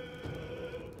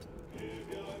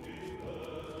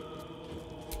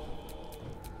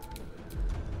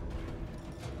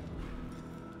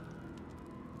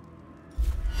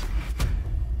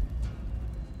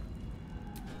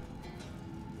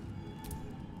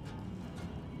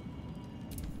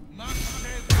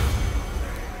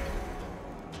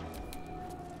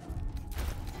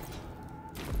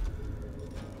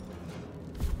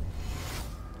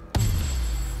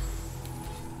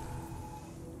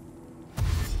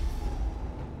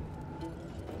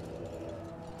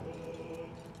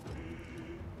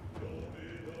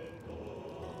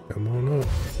 Come on up.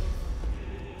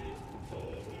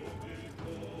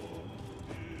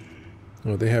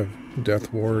 Oh, they have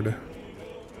Death Ward.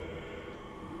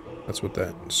 That's what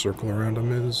that circle around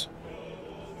them is.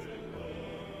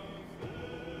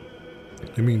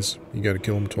 It means you gotta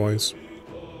kill them twice.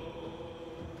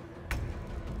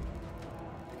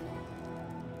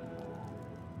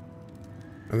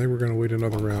 I think we're gonna wait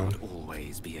another round.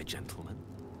 Always be a gentleman.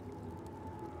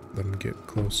 Let them get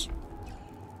close.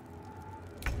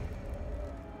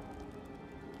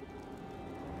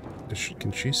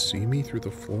 Can she see me through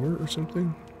the floor or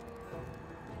something?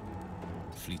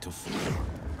 Fleet of foot.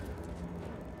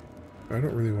 I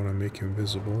don't really want to make him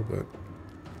visible, but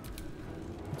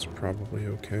it's probably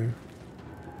okay.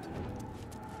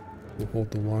 We'll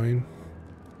hold the line.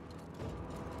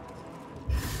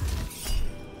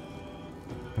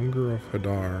 Hunger of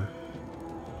Hadar.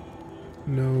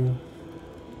 No.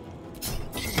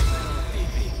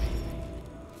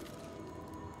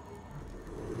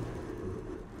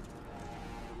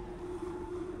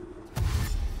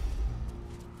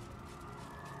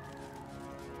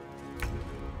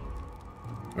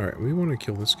 Alright, we want to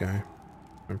kill this guy.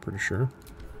 I'm pretty sure.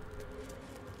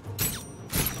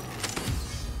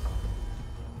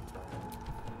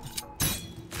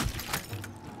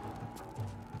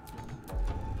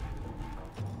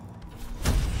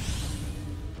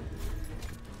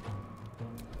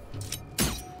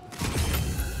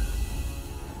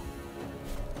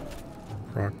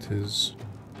 Procced his...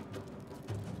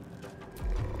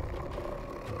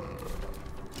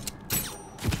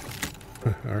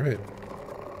 Alright.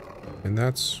 And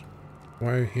that's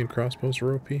why hand crossbows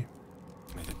are OP. May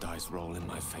the dice roll in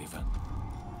my favor.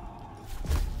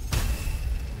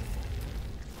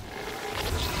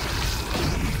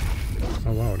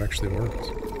 Oh wow, it actually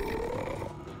worked.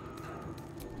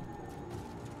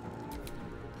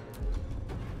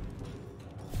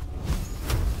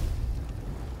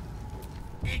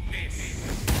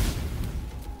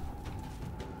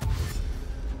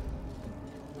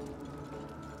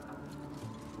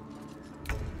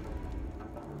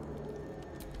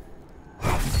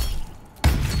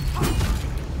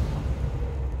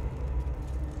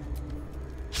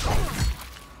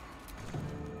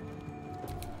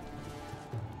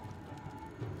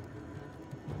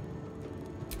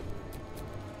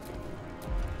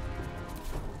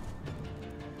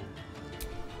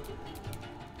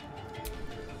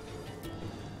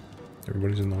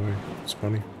 Everybody's in the way. It's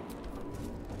funny.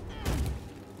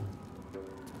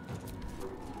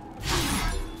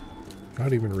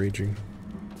 Not even raging.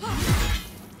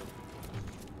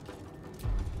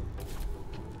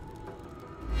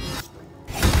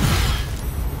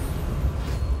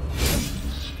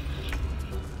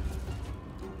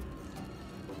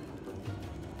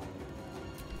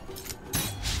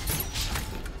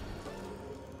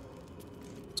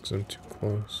 It's 'cause I'm too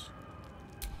close.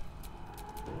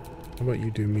 How about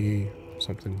you do me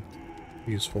something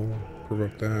useful?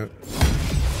 Provoke that.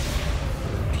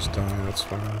 Just die, that's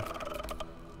fine.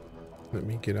 Let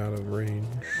me get out of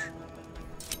range.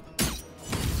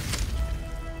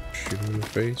 Shoot him in the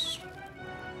face.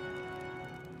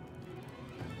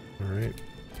 Alright.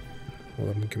 Well,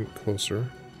 let me get closer.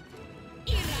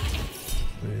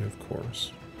 And of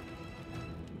course.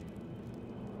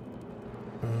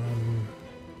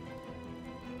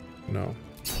 No.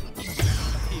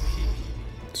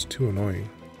 It's too annoying.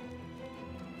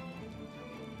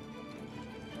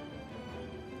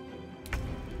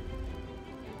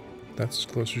 That's as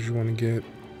close as you want to get.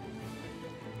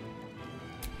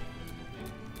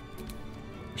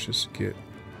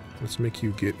 Let's make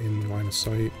you get in line of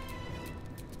sight.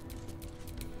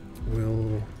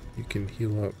 Will, you can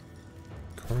heal up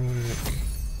Karlak.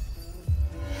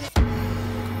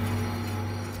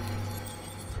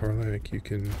 Karlak, you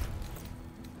can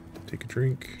take a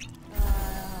drink.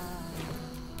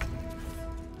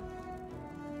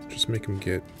 Just make him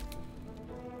get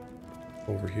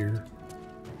over here.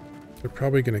 They're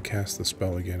probably going to cast the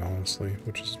spell again, honestly,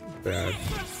 which is bad.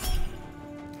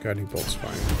 Guiding Bolt's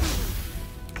fine.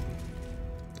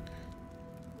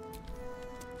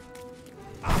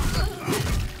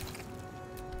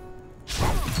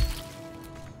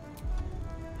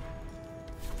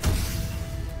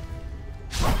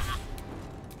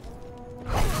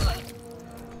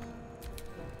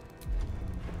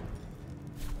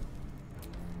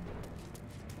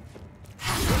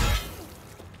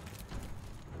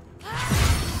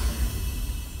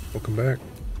 Welcome back.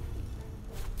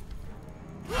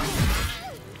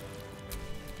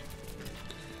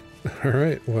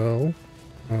 Alright, well,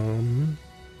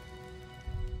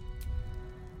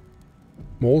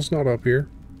 Mole's not up here.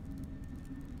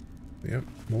 Yep,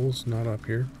 Mole's not up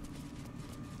here.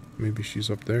 Maybe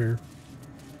she's up there.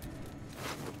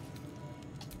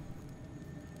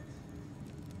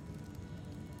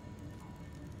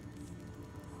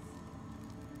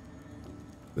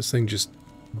 This thing just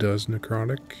does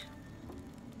necrotic.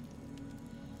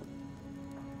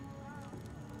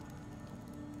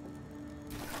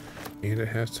 And it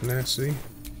has tenacity.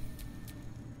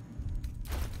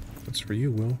 That's for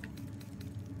you, Will.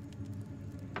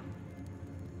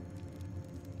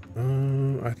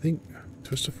 I think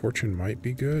Twist of Fortune might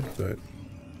be good, but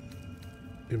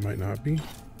it might not be.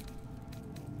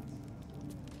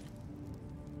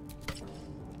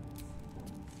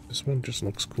 This one just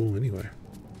looks cool anyway.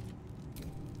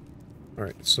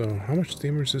 Alright, so how much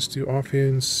damage does this do?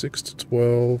 Offhand, 6 to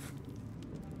 12.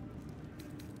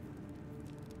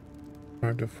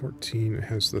 5 to 14. It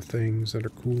has the things that are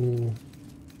cool.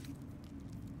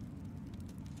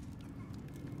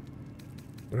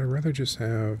 Would I rather just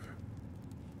have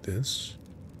this?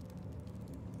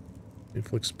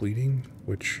 Inflicts bleeding,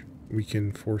 which we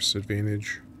can force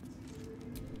advantage.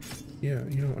 Yeah,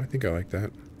 you know, I think I like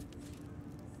that.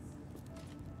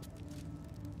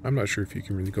 I'm not sure if you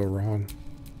can really go wrong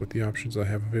with the options I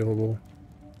have available.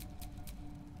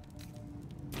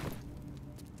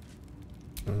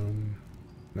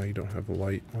 Now you don't have a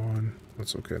light on.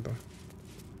 That's okay though.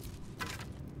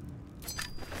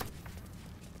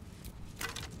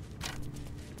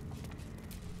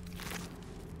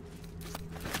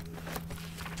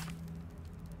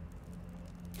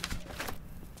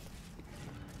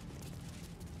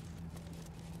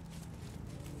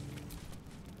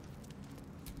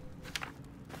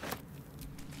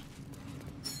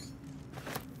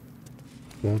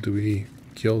 Well, do we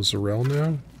kill Zarel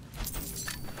now?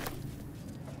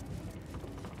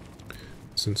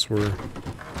 Since we're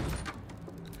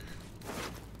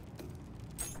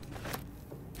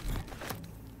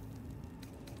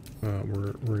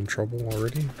in trouble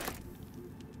already.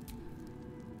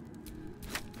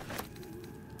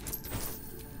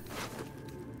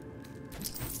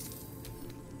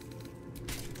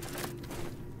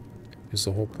 Is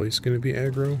the whole place going to be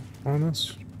aggro on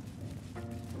us?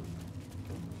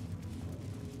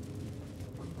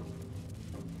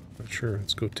 Not sure.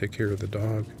 Let's go take care of the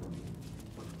dog.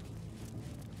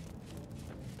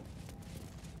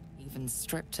 Even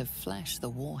stripped of flesh,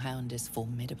 the warhound is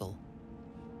formidable.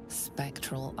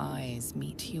 Spectral eyes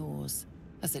meet yours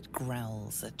as it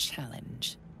growls a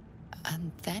challenge.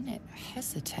 And then it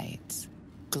hesitates,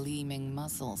 gleaming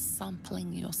muzzle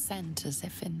sampling your scent as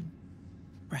if in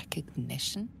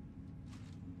recognition.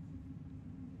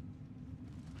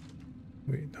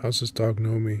 Wait, how's this dog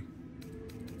know me?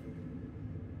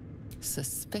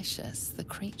 Suspicious, the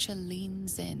creature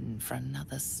leans in for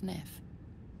another sniff,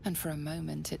 and for a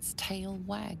moment its tail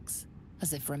wags,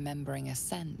 as if remembering a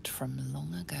scent from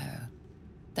long ago.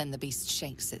 Then the beast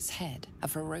shakes its head, a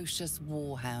ferocious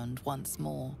warhound once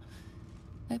more,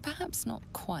 though perhaps not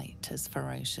quite as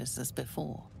ferocious as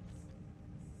before.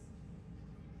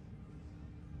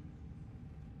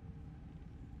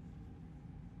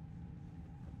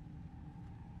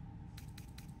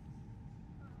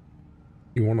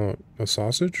 You want a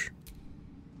sausage?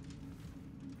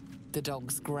 The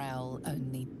dog's growl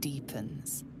only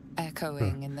deepens,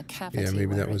 echoing in the cavity yeah, maybe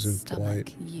where that was its impolite.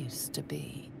 stomach used to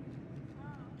be.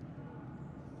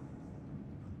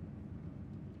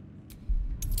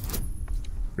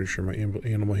 Pretty sure my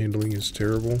animal handling is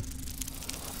terrible.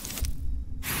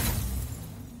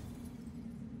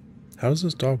 How does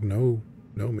this dog know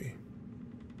me?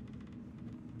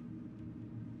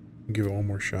 Give it one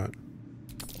more shot.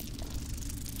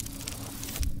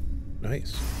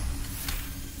 Nice.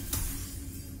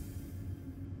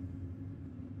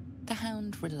 The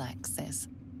hound relaxes,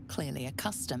 clearly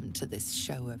accustomed to this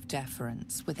show of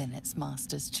deference within its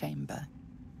master's chamber.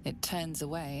 It turns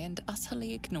away and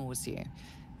utterly ignores you,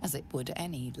 as it would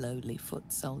any lowly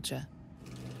foot soldier.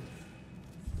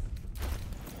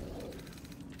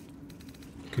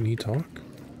 Can he talk?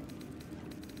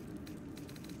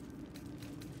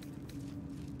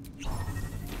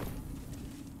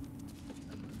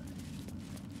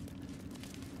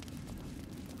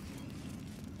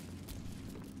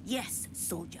 Yes,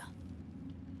 soldier.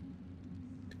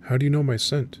 How do you know my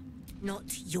scent?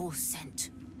 Not your scent.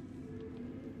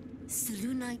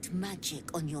 Selûnite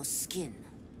magic on your skin.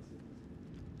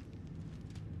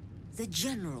 The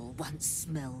general once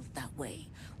smelled that way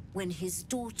when his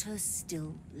daughter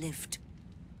still lived.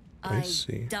 I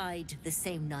see. Died the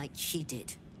same night she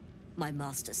did, my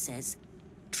master says,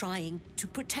 trying to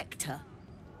protect her.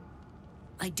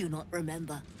 I do not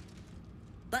remember,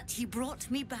 but he brought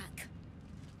me back.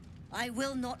 I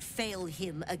will not fail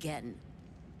him again.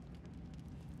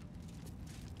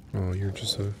 Oh, you're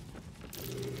just a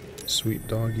sweet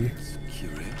doggy.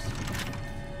 Curious.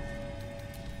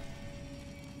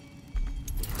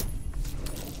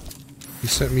 He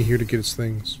sent me here to get his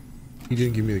things. He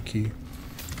didn't give me the key.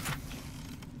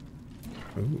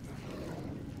 Oh.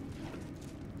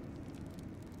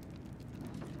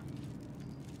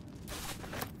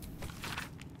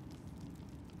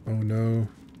 Oh no.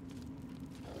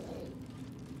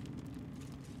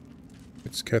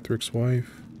 It's Kethric's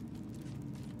wife.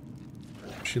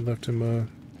 She left him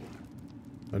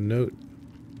a note.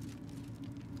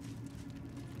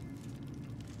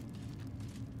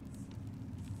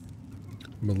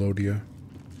 Melodia.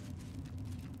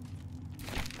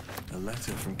 A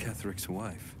letter from Kethric's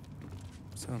wife.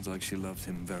 Sounds like she loved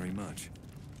him very much.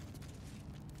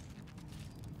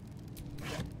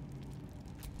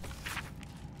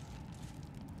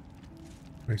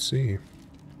 I see.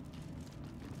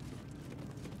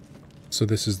 So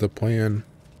this is the plan.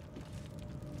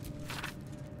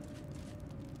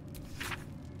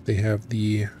 They have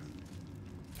the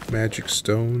magic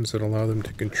stones that allow them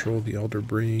to control the Elder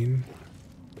Brain.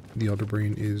 The Elder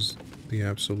Brain is the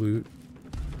absolute.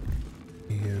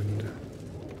 And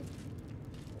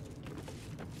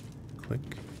click.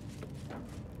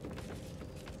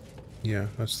 Yeah,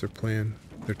 that's their plan.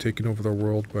 They're taking over the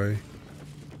world by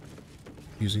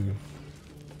using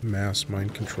mass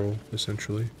mind control,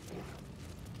 essentially.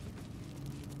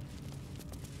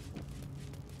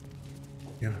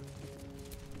 Yeah.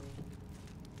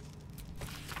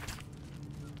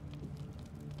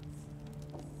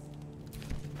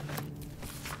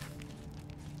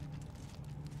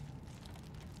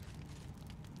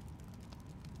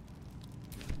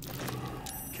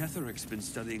 Catheric's been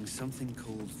studying something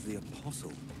called the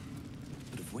Apostle.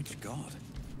 But of which god?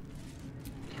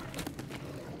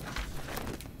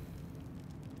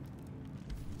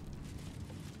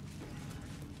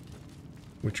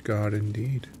 Which god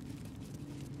indeed?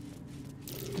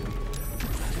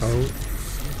 Oh.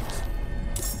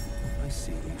 I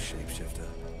see you, shapeshifter.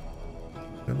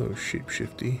 Hello,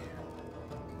 shapeshifty.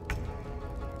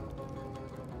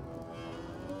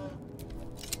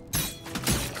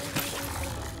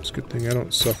 It's a good thing I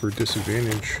don't suffer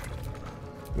disadvantage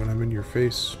when I'm in your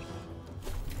face.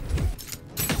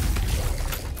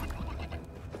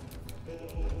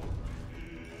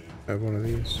 I have one of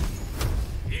these.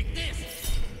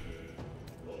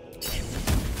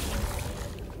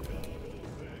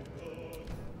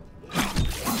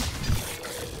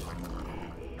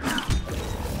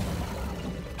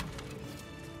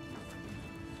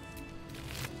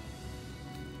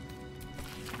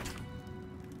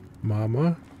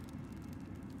 Mama?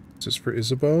 Is this for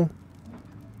Isabel?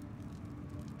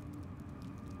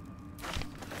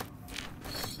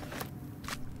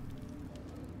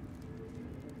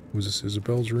 Was this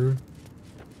Isabel's room?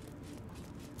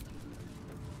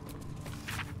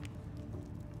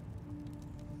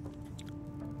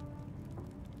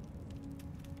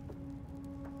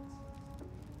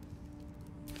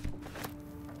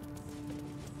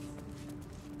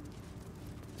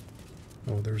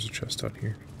 Oh, there's a chest out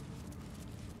here.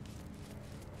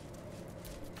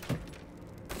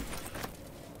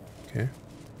 Okay.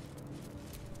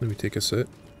 Let me take a sit.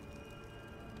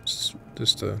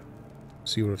 Just to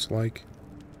see what it's like.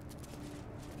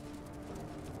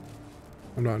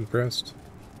 I'm not impressed.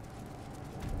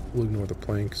 We'll ignore the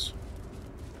planks.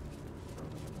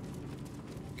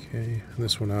 Okay, and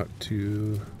this one out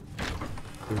to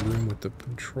the room with the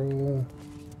patrol.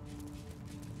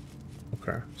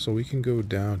 Okay, so we can go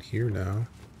down here now.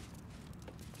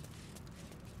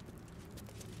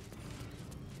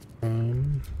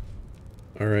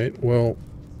 Alright, well,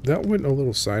 that went a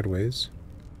little sideways.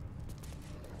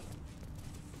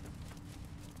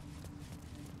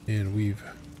 And we've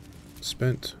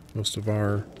spent most of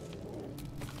our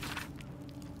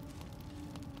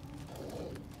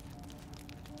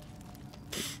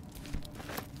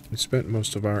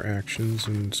actions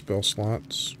and spell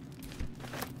slots.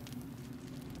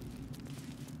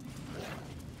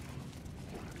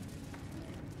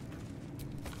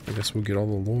 I guess we'll get all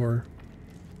the lore.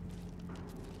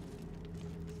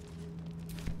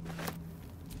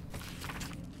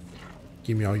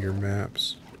 Give me all your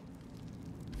maps.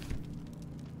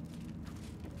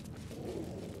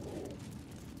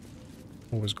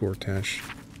 What was Gortash?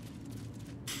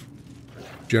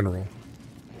 General.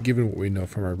 Given what we know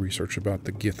from our research about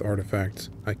the Gith artifact,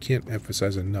 I can't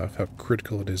emphasize enough how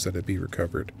critical it is that it be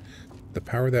recovered. The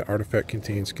power that artifact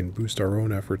contains can boost our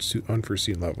own efforts to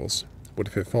unforeseen levels. But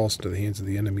if it falls into the hands of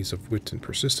the enemies of wit and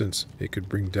persistence, it could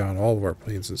bring down all of our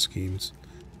plans and schemes.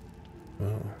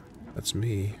 Well, that's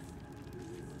me.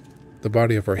 The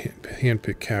body of our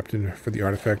handpicked captain for the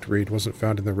artifact raid wasn't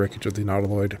found in the wreckage of the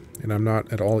Nautiloid, and I'm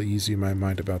not at all easy in my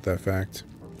mind about that fact.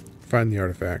 Find the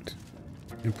artifact.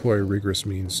 Employ rigorous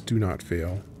means. Do not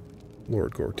fail.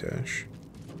 Lord Gortash.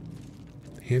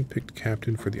 Handpicked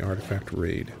captain for the artifact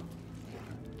raid.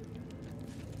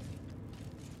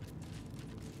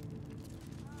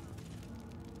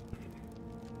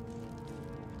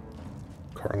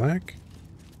 Karlach?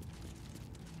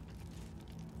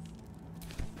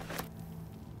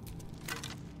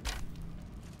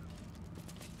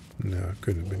 No, it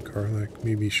couldn't have been Karlach.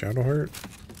 Maybe Shadowheart?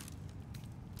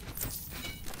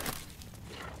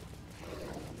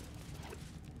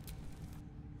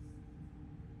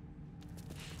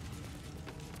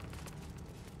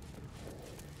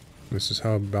 This is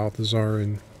how Balthazar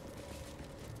and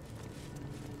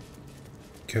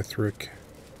Ketheric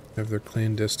have their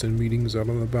clandestine meetings out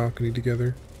on the balcony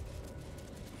together.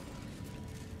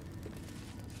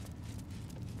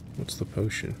 What's the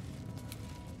potion?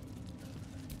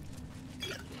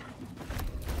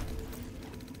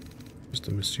 Just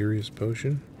a mysterious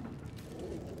potion?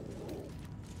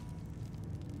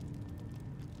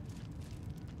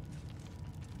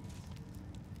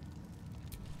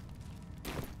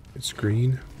 It's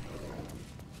green.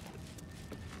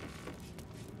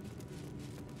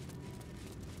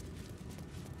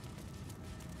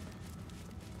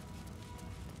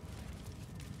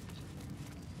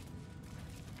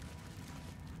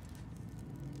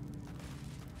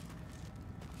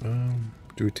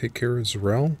 Do we take care of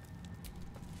Zarel?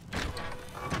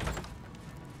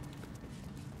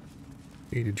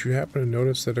 Hey, did you happen to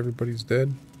notice that everybody's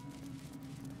dead?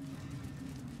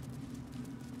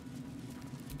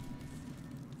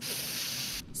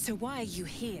 So why are you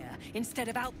here instead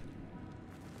of out?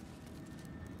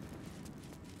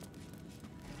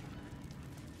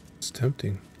 It's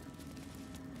tempting.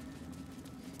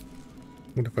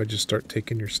 What if I just start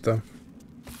taking your stuff?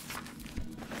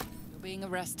 You're being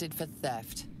arrested for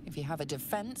theft. If you have a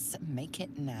defense, make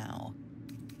it now.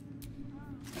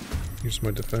 Here's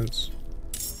my defense.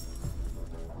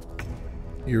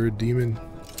 You're a demon.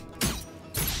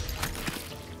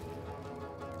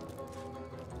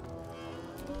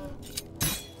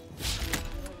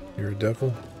 You're a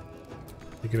devil.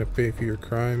 You're gonna pay for your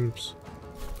crimes.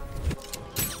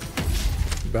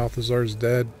 Balthazar's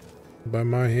dead by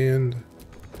my hand.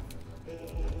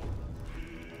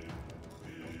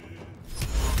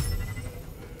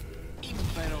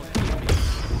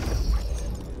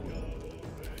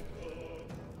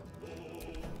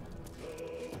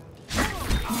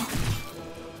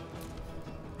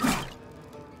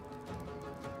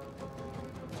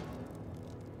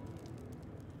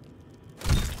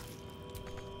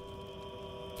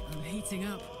 I'm heating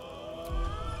up.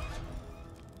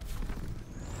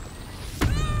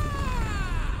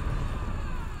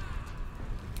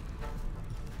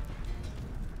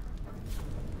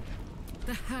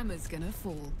 The hammer's gonna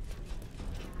fall.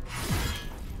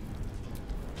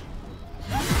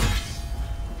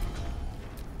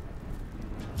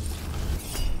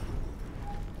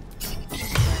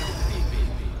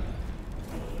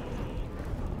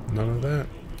 None of that.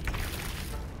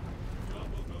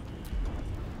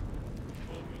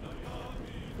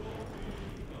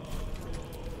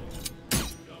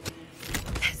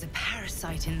 There's a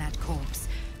parasite in that corpse,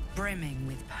 brimming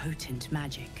with potent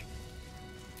magic.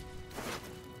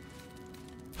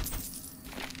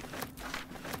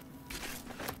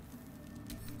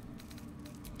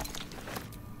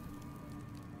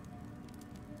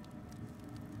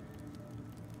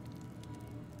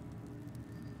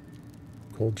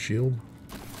 Cold shield.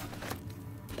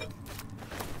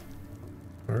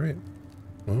 Alright.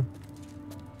 Well.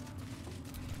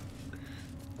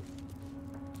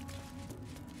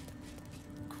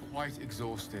 Quite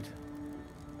exhausted.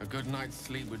 A good night's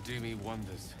sleep would do me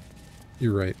wonders.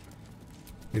 You're right.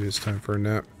 It is time for a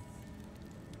nap.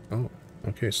 Oh,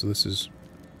 okay, so this is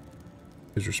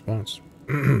his response.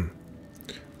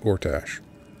 Gortash,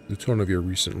 the tone of your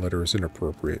recent letter is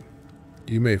inappropriate.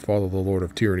 You may follow the Lord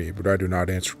of Tyranny, but I do not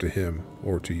answer to him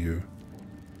or to you.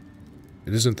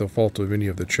 It isn't the fault of any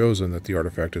of the Chosen that the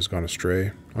artifact has gone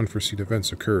astray. Unforeseen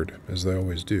events occurred, as they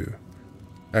always do.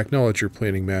 I acknowledge your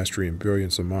planning mastery and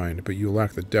brilliance of mind, but you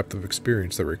lack the depth of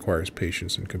experience that requires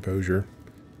patience and composure.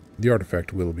 The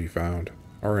artifact will be found.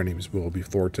 Our enemies will be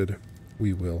thwarted.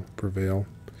 We will prevail.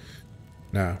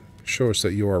 Now, show us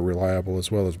that you are reliable as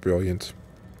well as brilliant.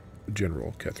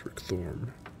 General Ketheric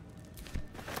Thorm.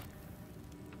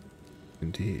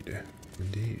 Indeed.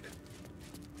 Indeed.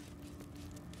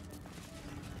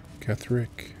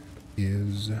 Ketheric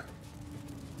is...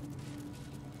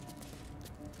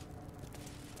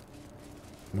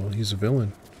 well, he's a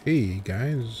villain. Hey,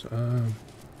 guys,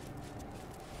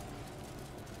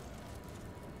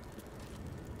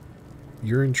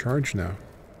 you're in charge now.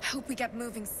 Hope we get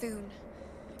moving soon.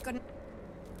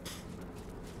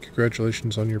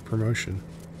 Congratulations on your promotion.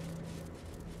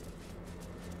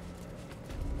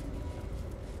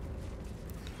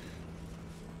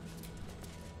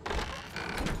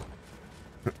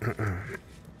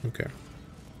 Okay.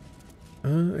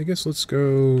 I guess let's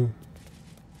go...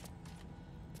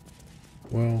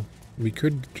 well, we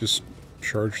could just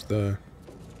charge the...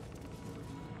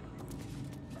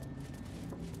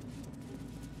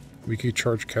 we could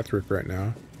charge Ketheric right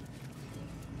now.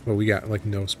 But we got, like,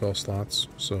 no spell slots,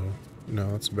 so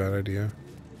no, that's a bad idea.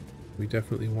 We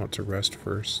definitely want to rest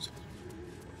first.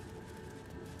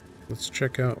 Let's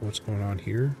check out what's going on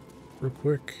here real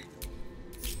quick.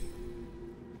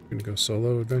 I'm gonna go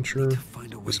solo adventure,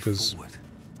 just because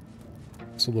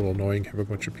it's a little annoying to have a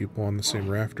bunch of people on the same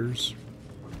rafters.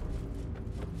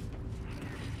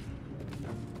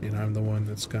 And I'm the one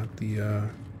that's got the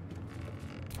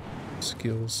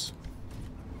skills.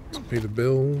 Let's pay the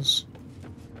bills.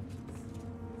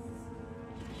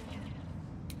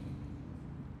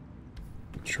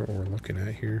 sure what we're looking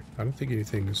at here. I don't think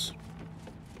anything's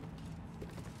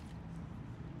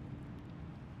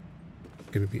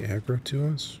gonna be aggro to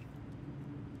us.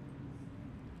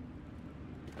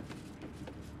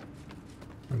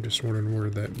 I'm just wondering where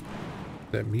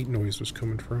that meat noise was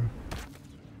coming from.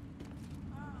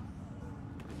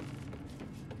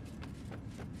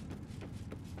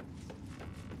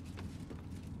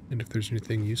 And if there's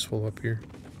anything useful up here.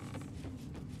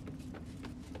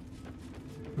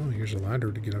 Oh, here's a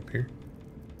ladder to get up here.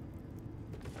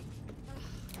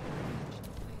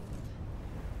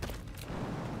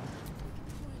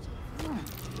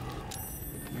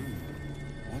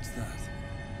 What's that?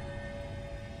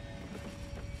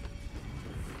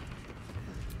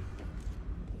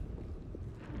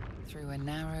 Through a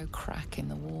narrow crack in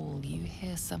the wall, you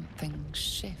hear something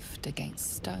shift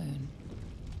against stone.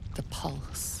 The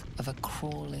pulse of a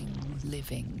crawling,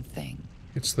 living thing.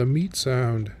 It's the meat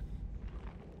sound.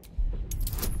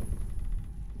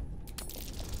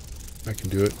 I can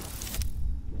do it.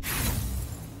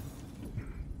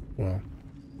 Well,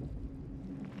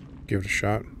 give it a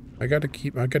shot. I gotta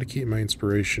keep my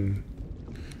inspiration.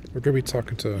 We're gonna be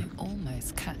talking to. You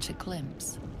almost catch a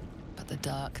glimpse, but the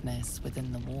darkness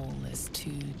within the wall is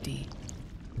too deep.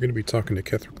 We're gonna be talking to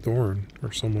Ketheric Thorn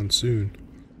or someone soon.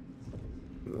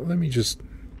 Let me just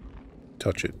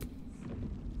touch it.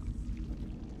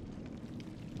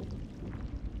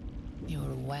 Your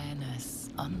awareness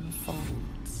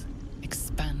unfolds,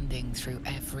 expanding through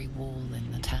every wall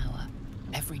in the tower,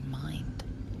 every mind.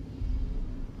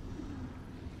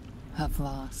 A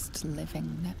vast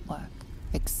living network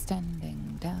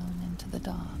extending down into the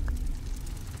dark,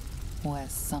 where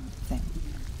something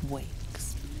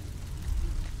wakes.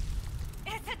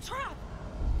 It's a trap!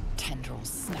 Tendrils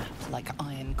snap like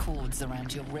iron cords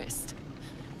around your wrist.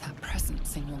 That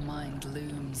presence in your mind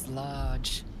looms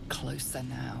large, closer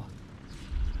now.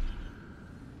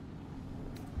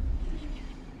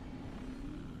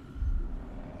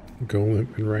 Go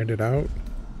limp and ride it out.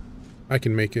 I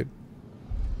can make it.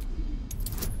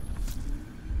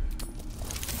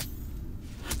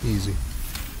 Easy.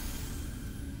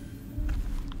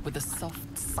 With a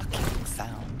soft sucking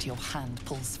sound, your hand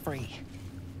pulls free.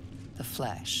 The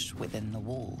flesh within the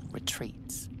wall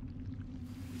retreats.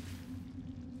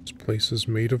 This place is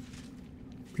made of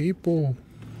people.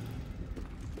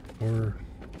 Or...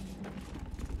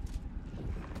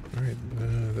 Alright,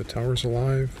 the tower's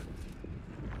alive.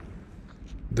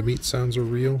 The meat sounds are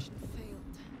real.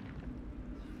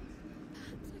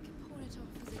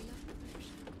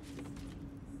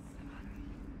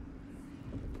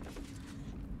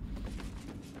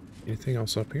 Anything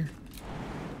else up here?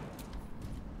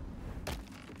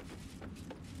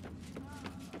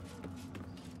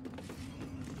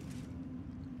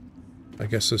 I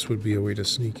guess this would be a way to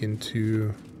sneak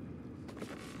into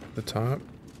the top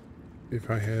if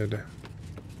I had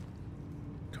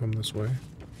come this way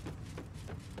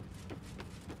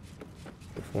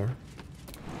before.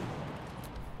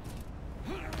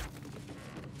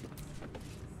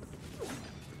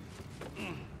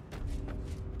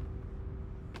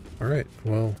 Alright,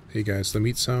 well, hey guys, the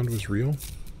meat sound was real.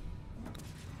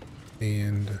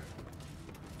 And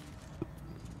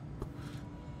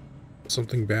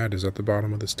something bad is at the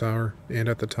bottom of this tower, and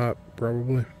at the top,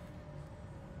 probably.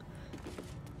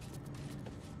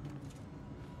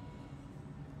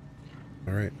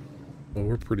 Alright, well,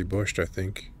 we're pretty bushed, I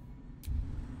think.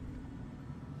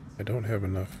 I don't have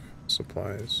enough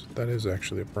supplies. That is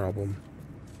actually a problem.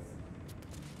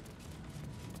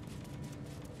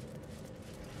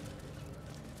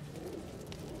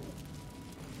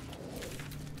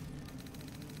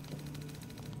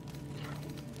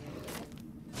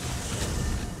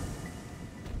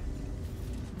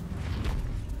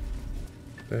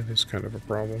 That is kind of a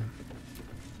problem.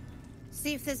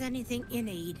 See if there's anything you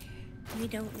need. We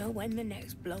don't know when the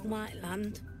next blow might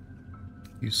land.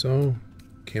 You saw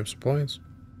camp supplies?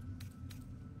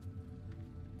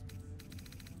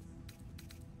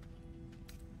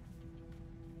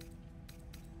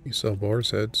 You sell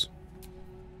boar's heads.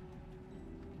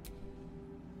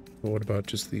 But what about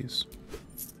just these?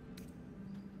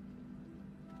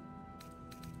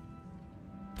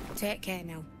 Take care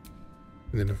now.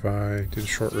 And then if I did a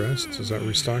short rest, does that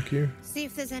restock you? See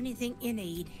if there's anything you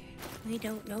need. We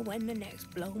don't know when the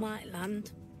next blow might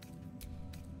land.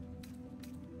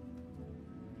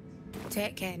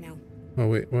 Take care now. Oh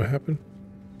wait, what happened?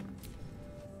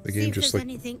 The game just like...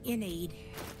 See if there's anything you need.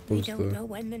 We don't know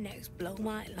when the next blow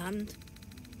might land.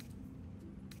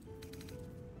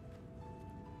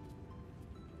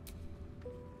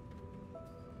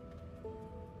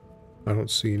 I don't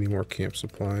see any more camp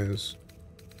supplies.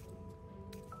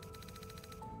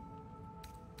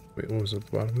 Wait, what was at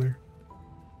the bottom there?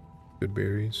 Good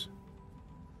berries.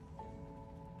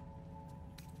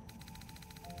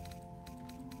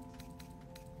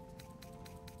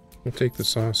 We'll take the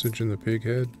sausage and the pig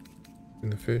head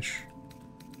and the fish.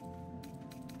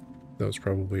 That was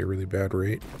probably a really bad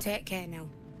rate. Take care now.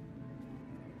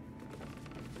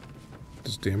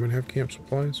 Does Damon have camp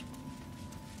supplies?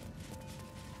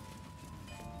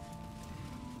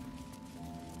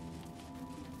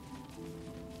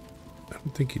 I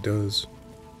don't think he does.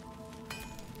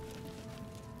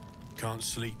 Can't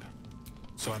sleep,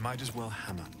 so I might as well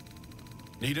hammer.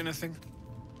 Need anything?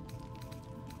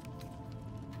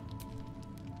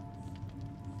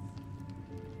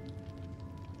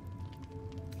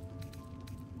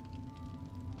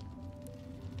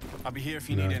 I'll be here if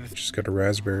you need anything. Just got a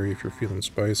raspberry if you're feeling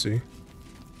spicy.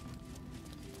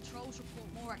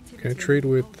 Can I trade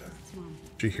with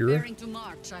Jahira? Preparing to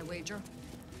march, I wager.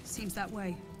 Seems that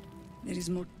way. There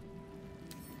is more.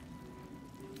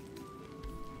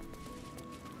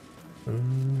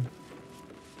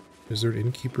 Is there an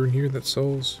innkeeper in here that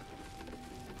sells?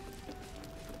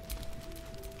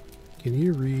 Can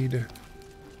you read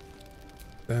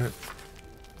that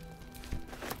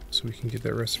so we can get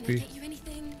that recipe? Can I get you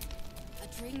anything? A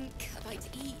drink, a bite to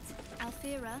eat?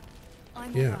 Althera,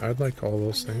 I'm Yeah, alright. I'd like all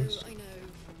those things. I know.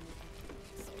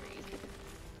 Sorry.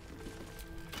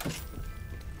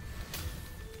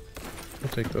 I'll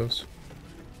take those.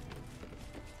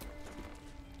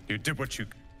 You did what you...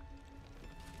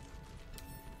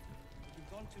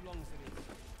 You've gone too long, Cerise.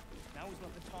 Now is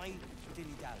not the time to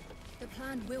dilly-dally. The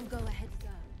plan will go ahead, sir.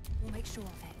 We'll make sure of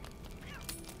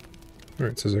it.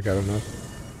 Alright, says I got enough.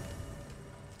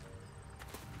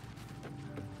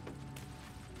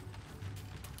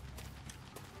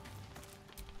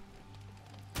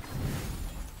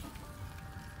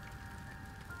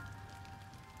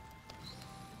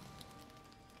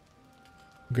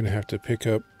 I'm gonna have to pick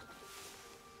up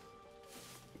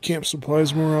camp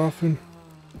supplies more often.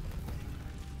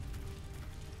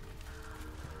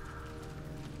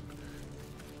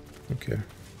 Okay.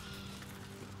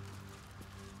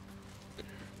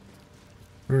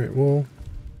 Alright, well,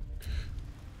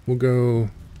 we'll go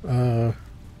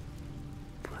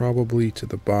probably to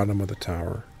the bottom of the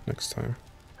tower next time.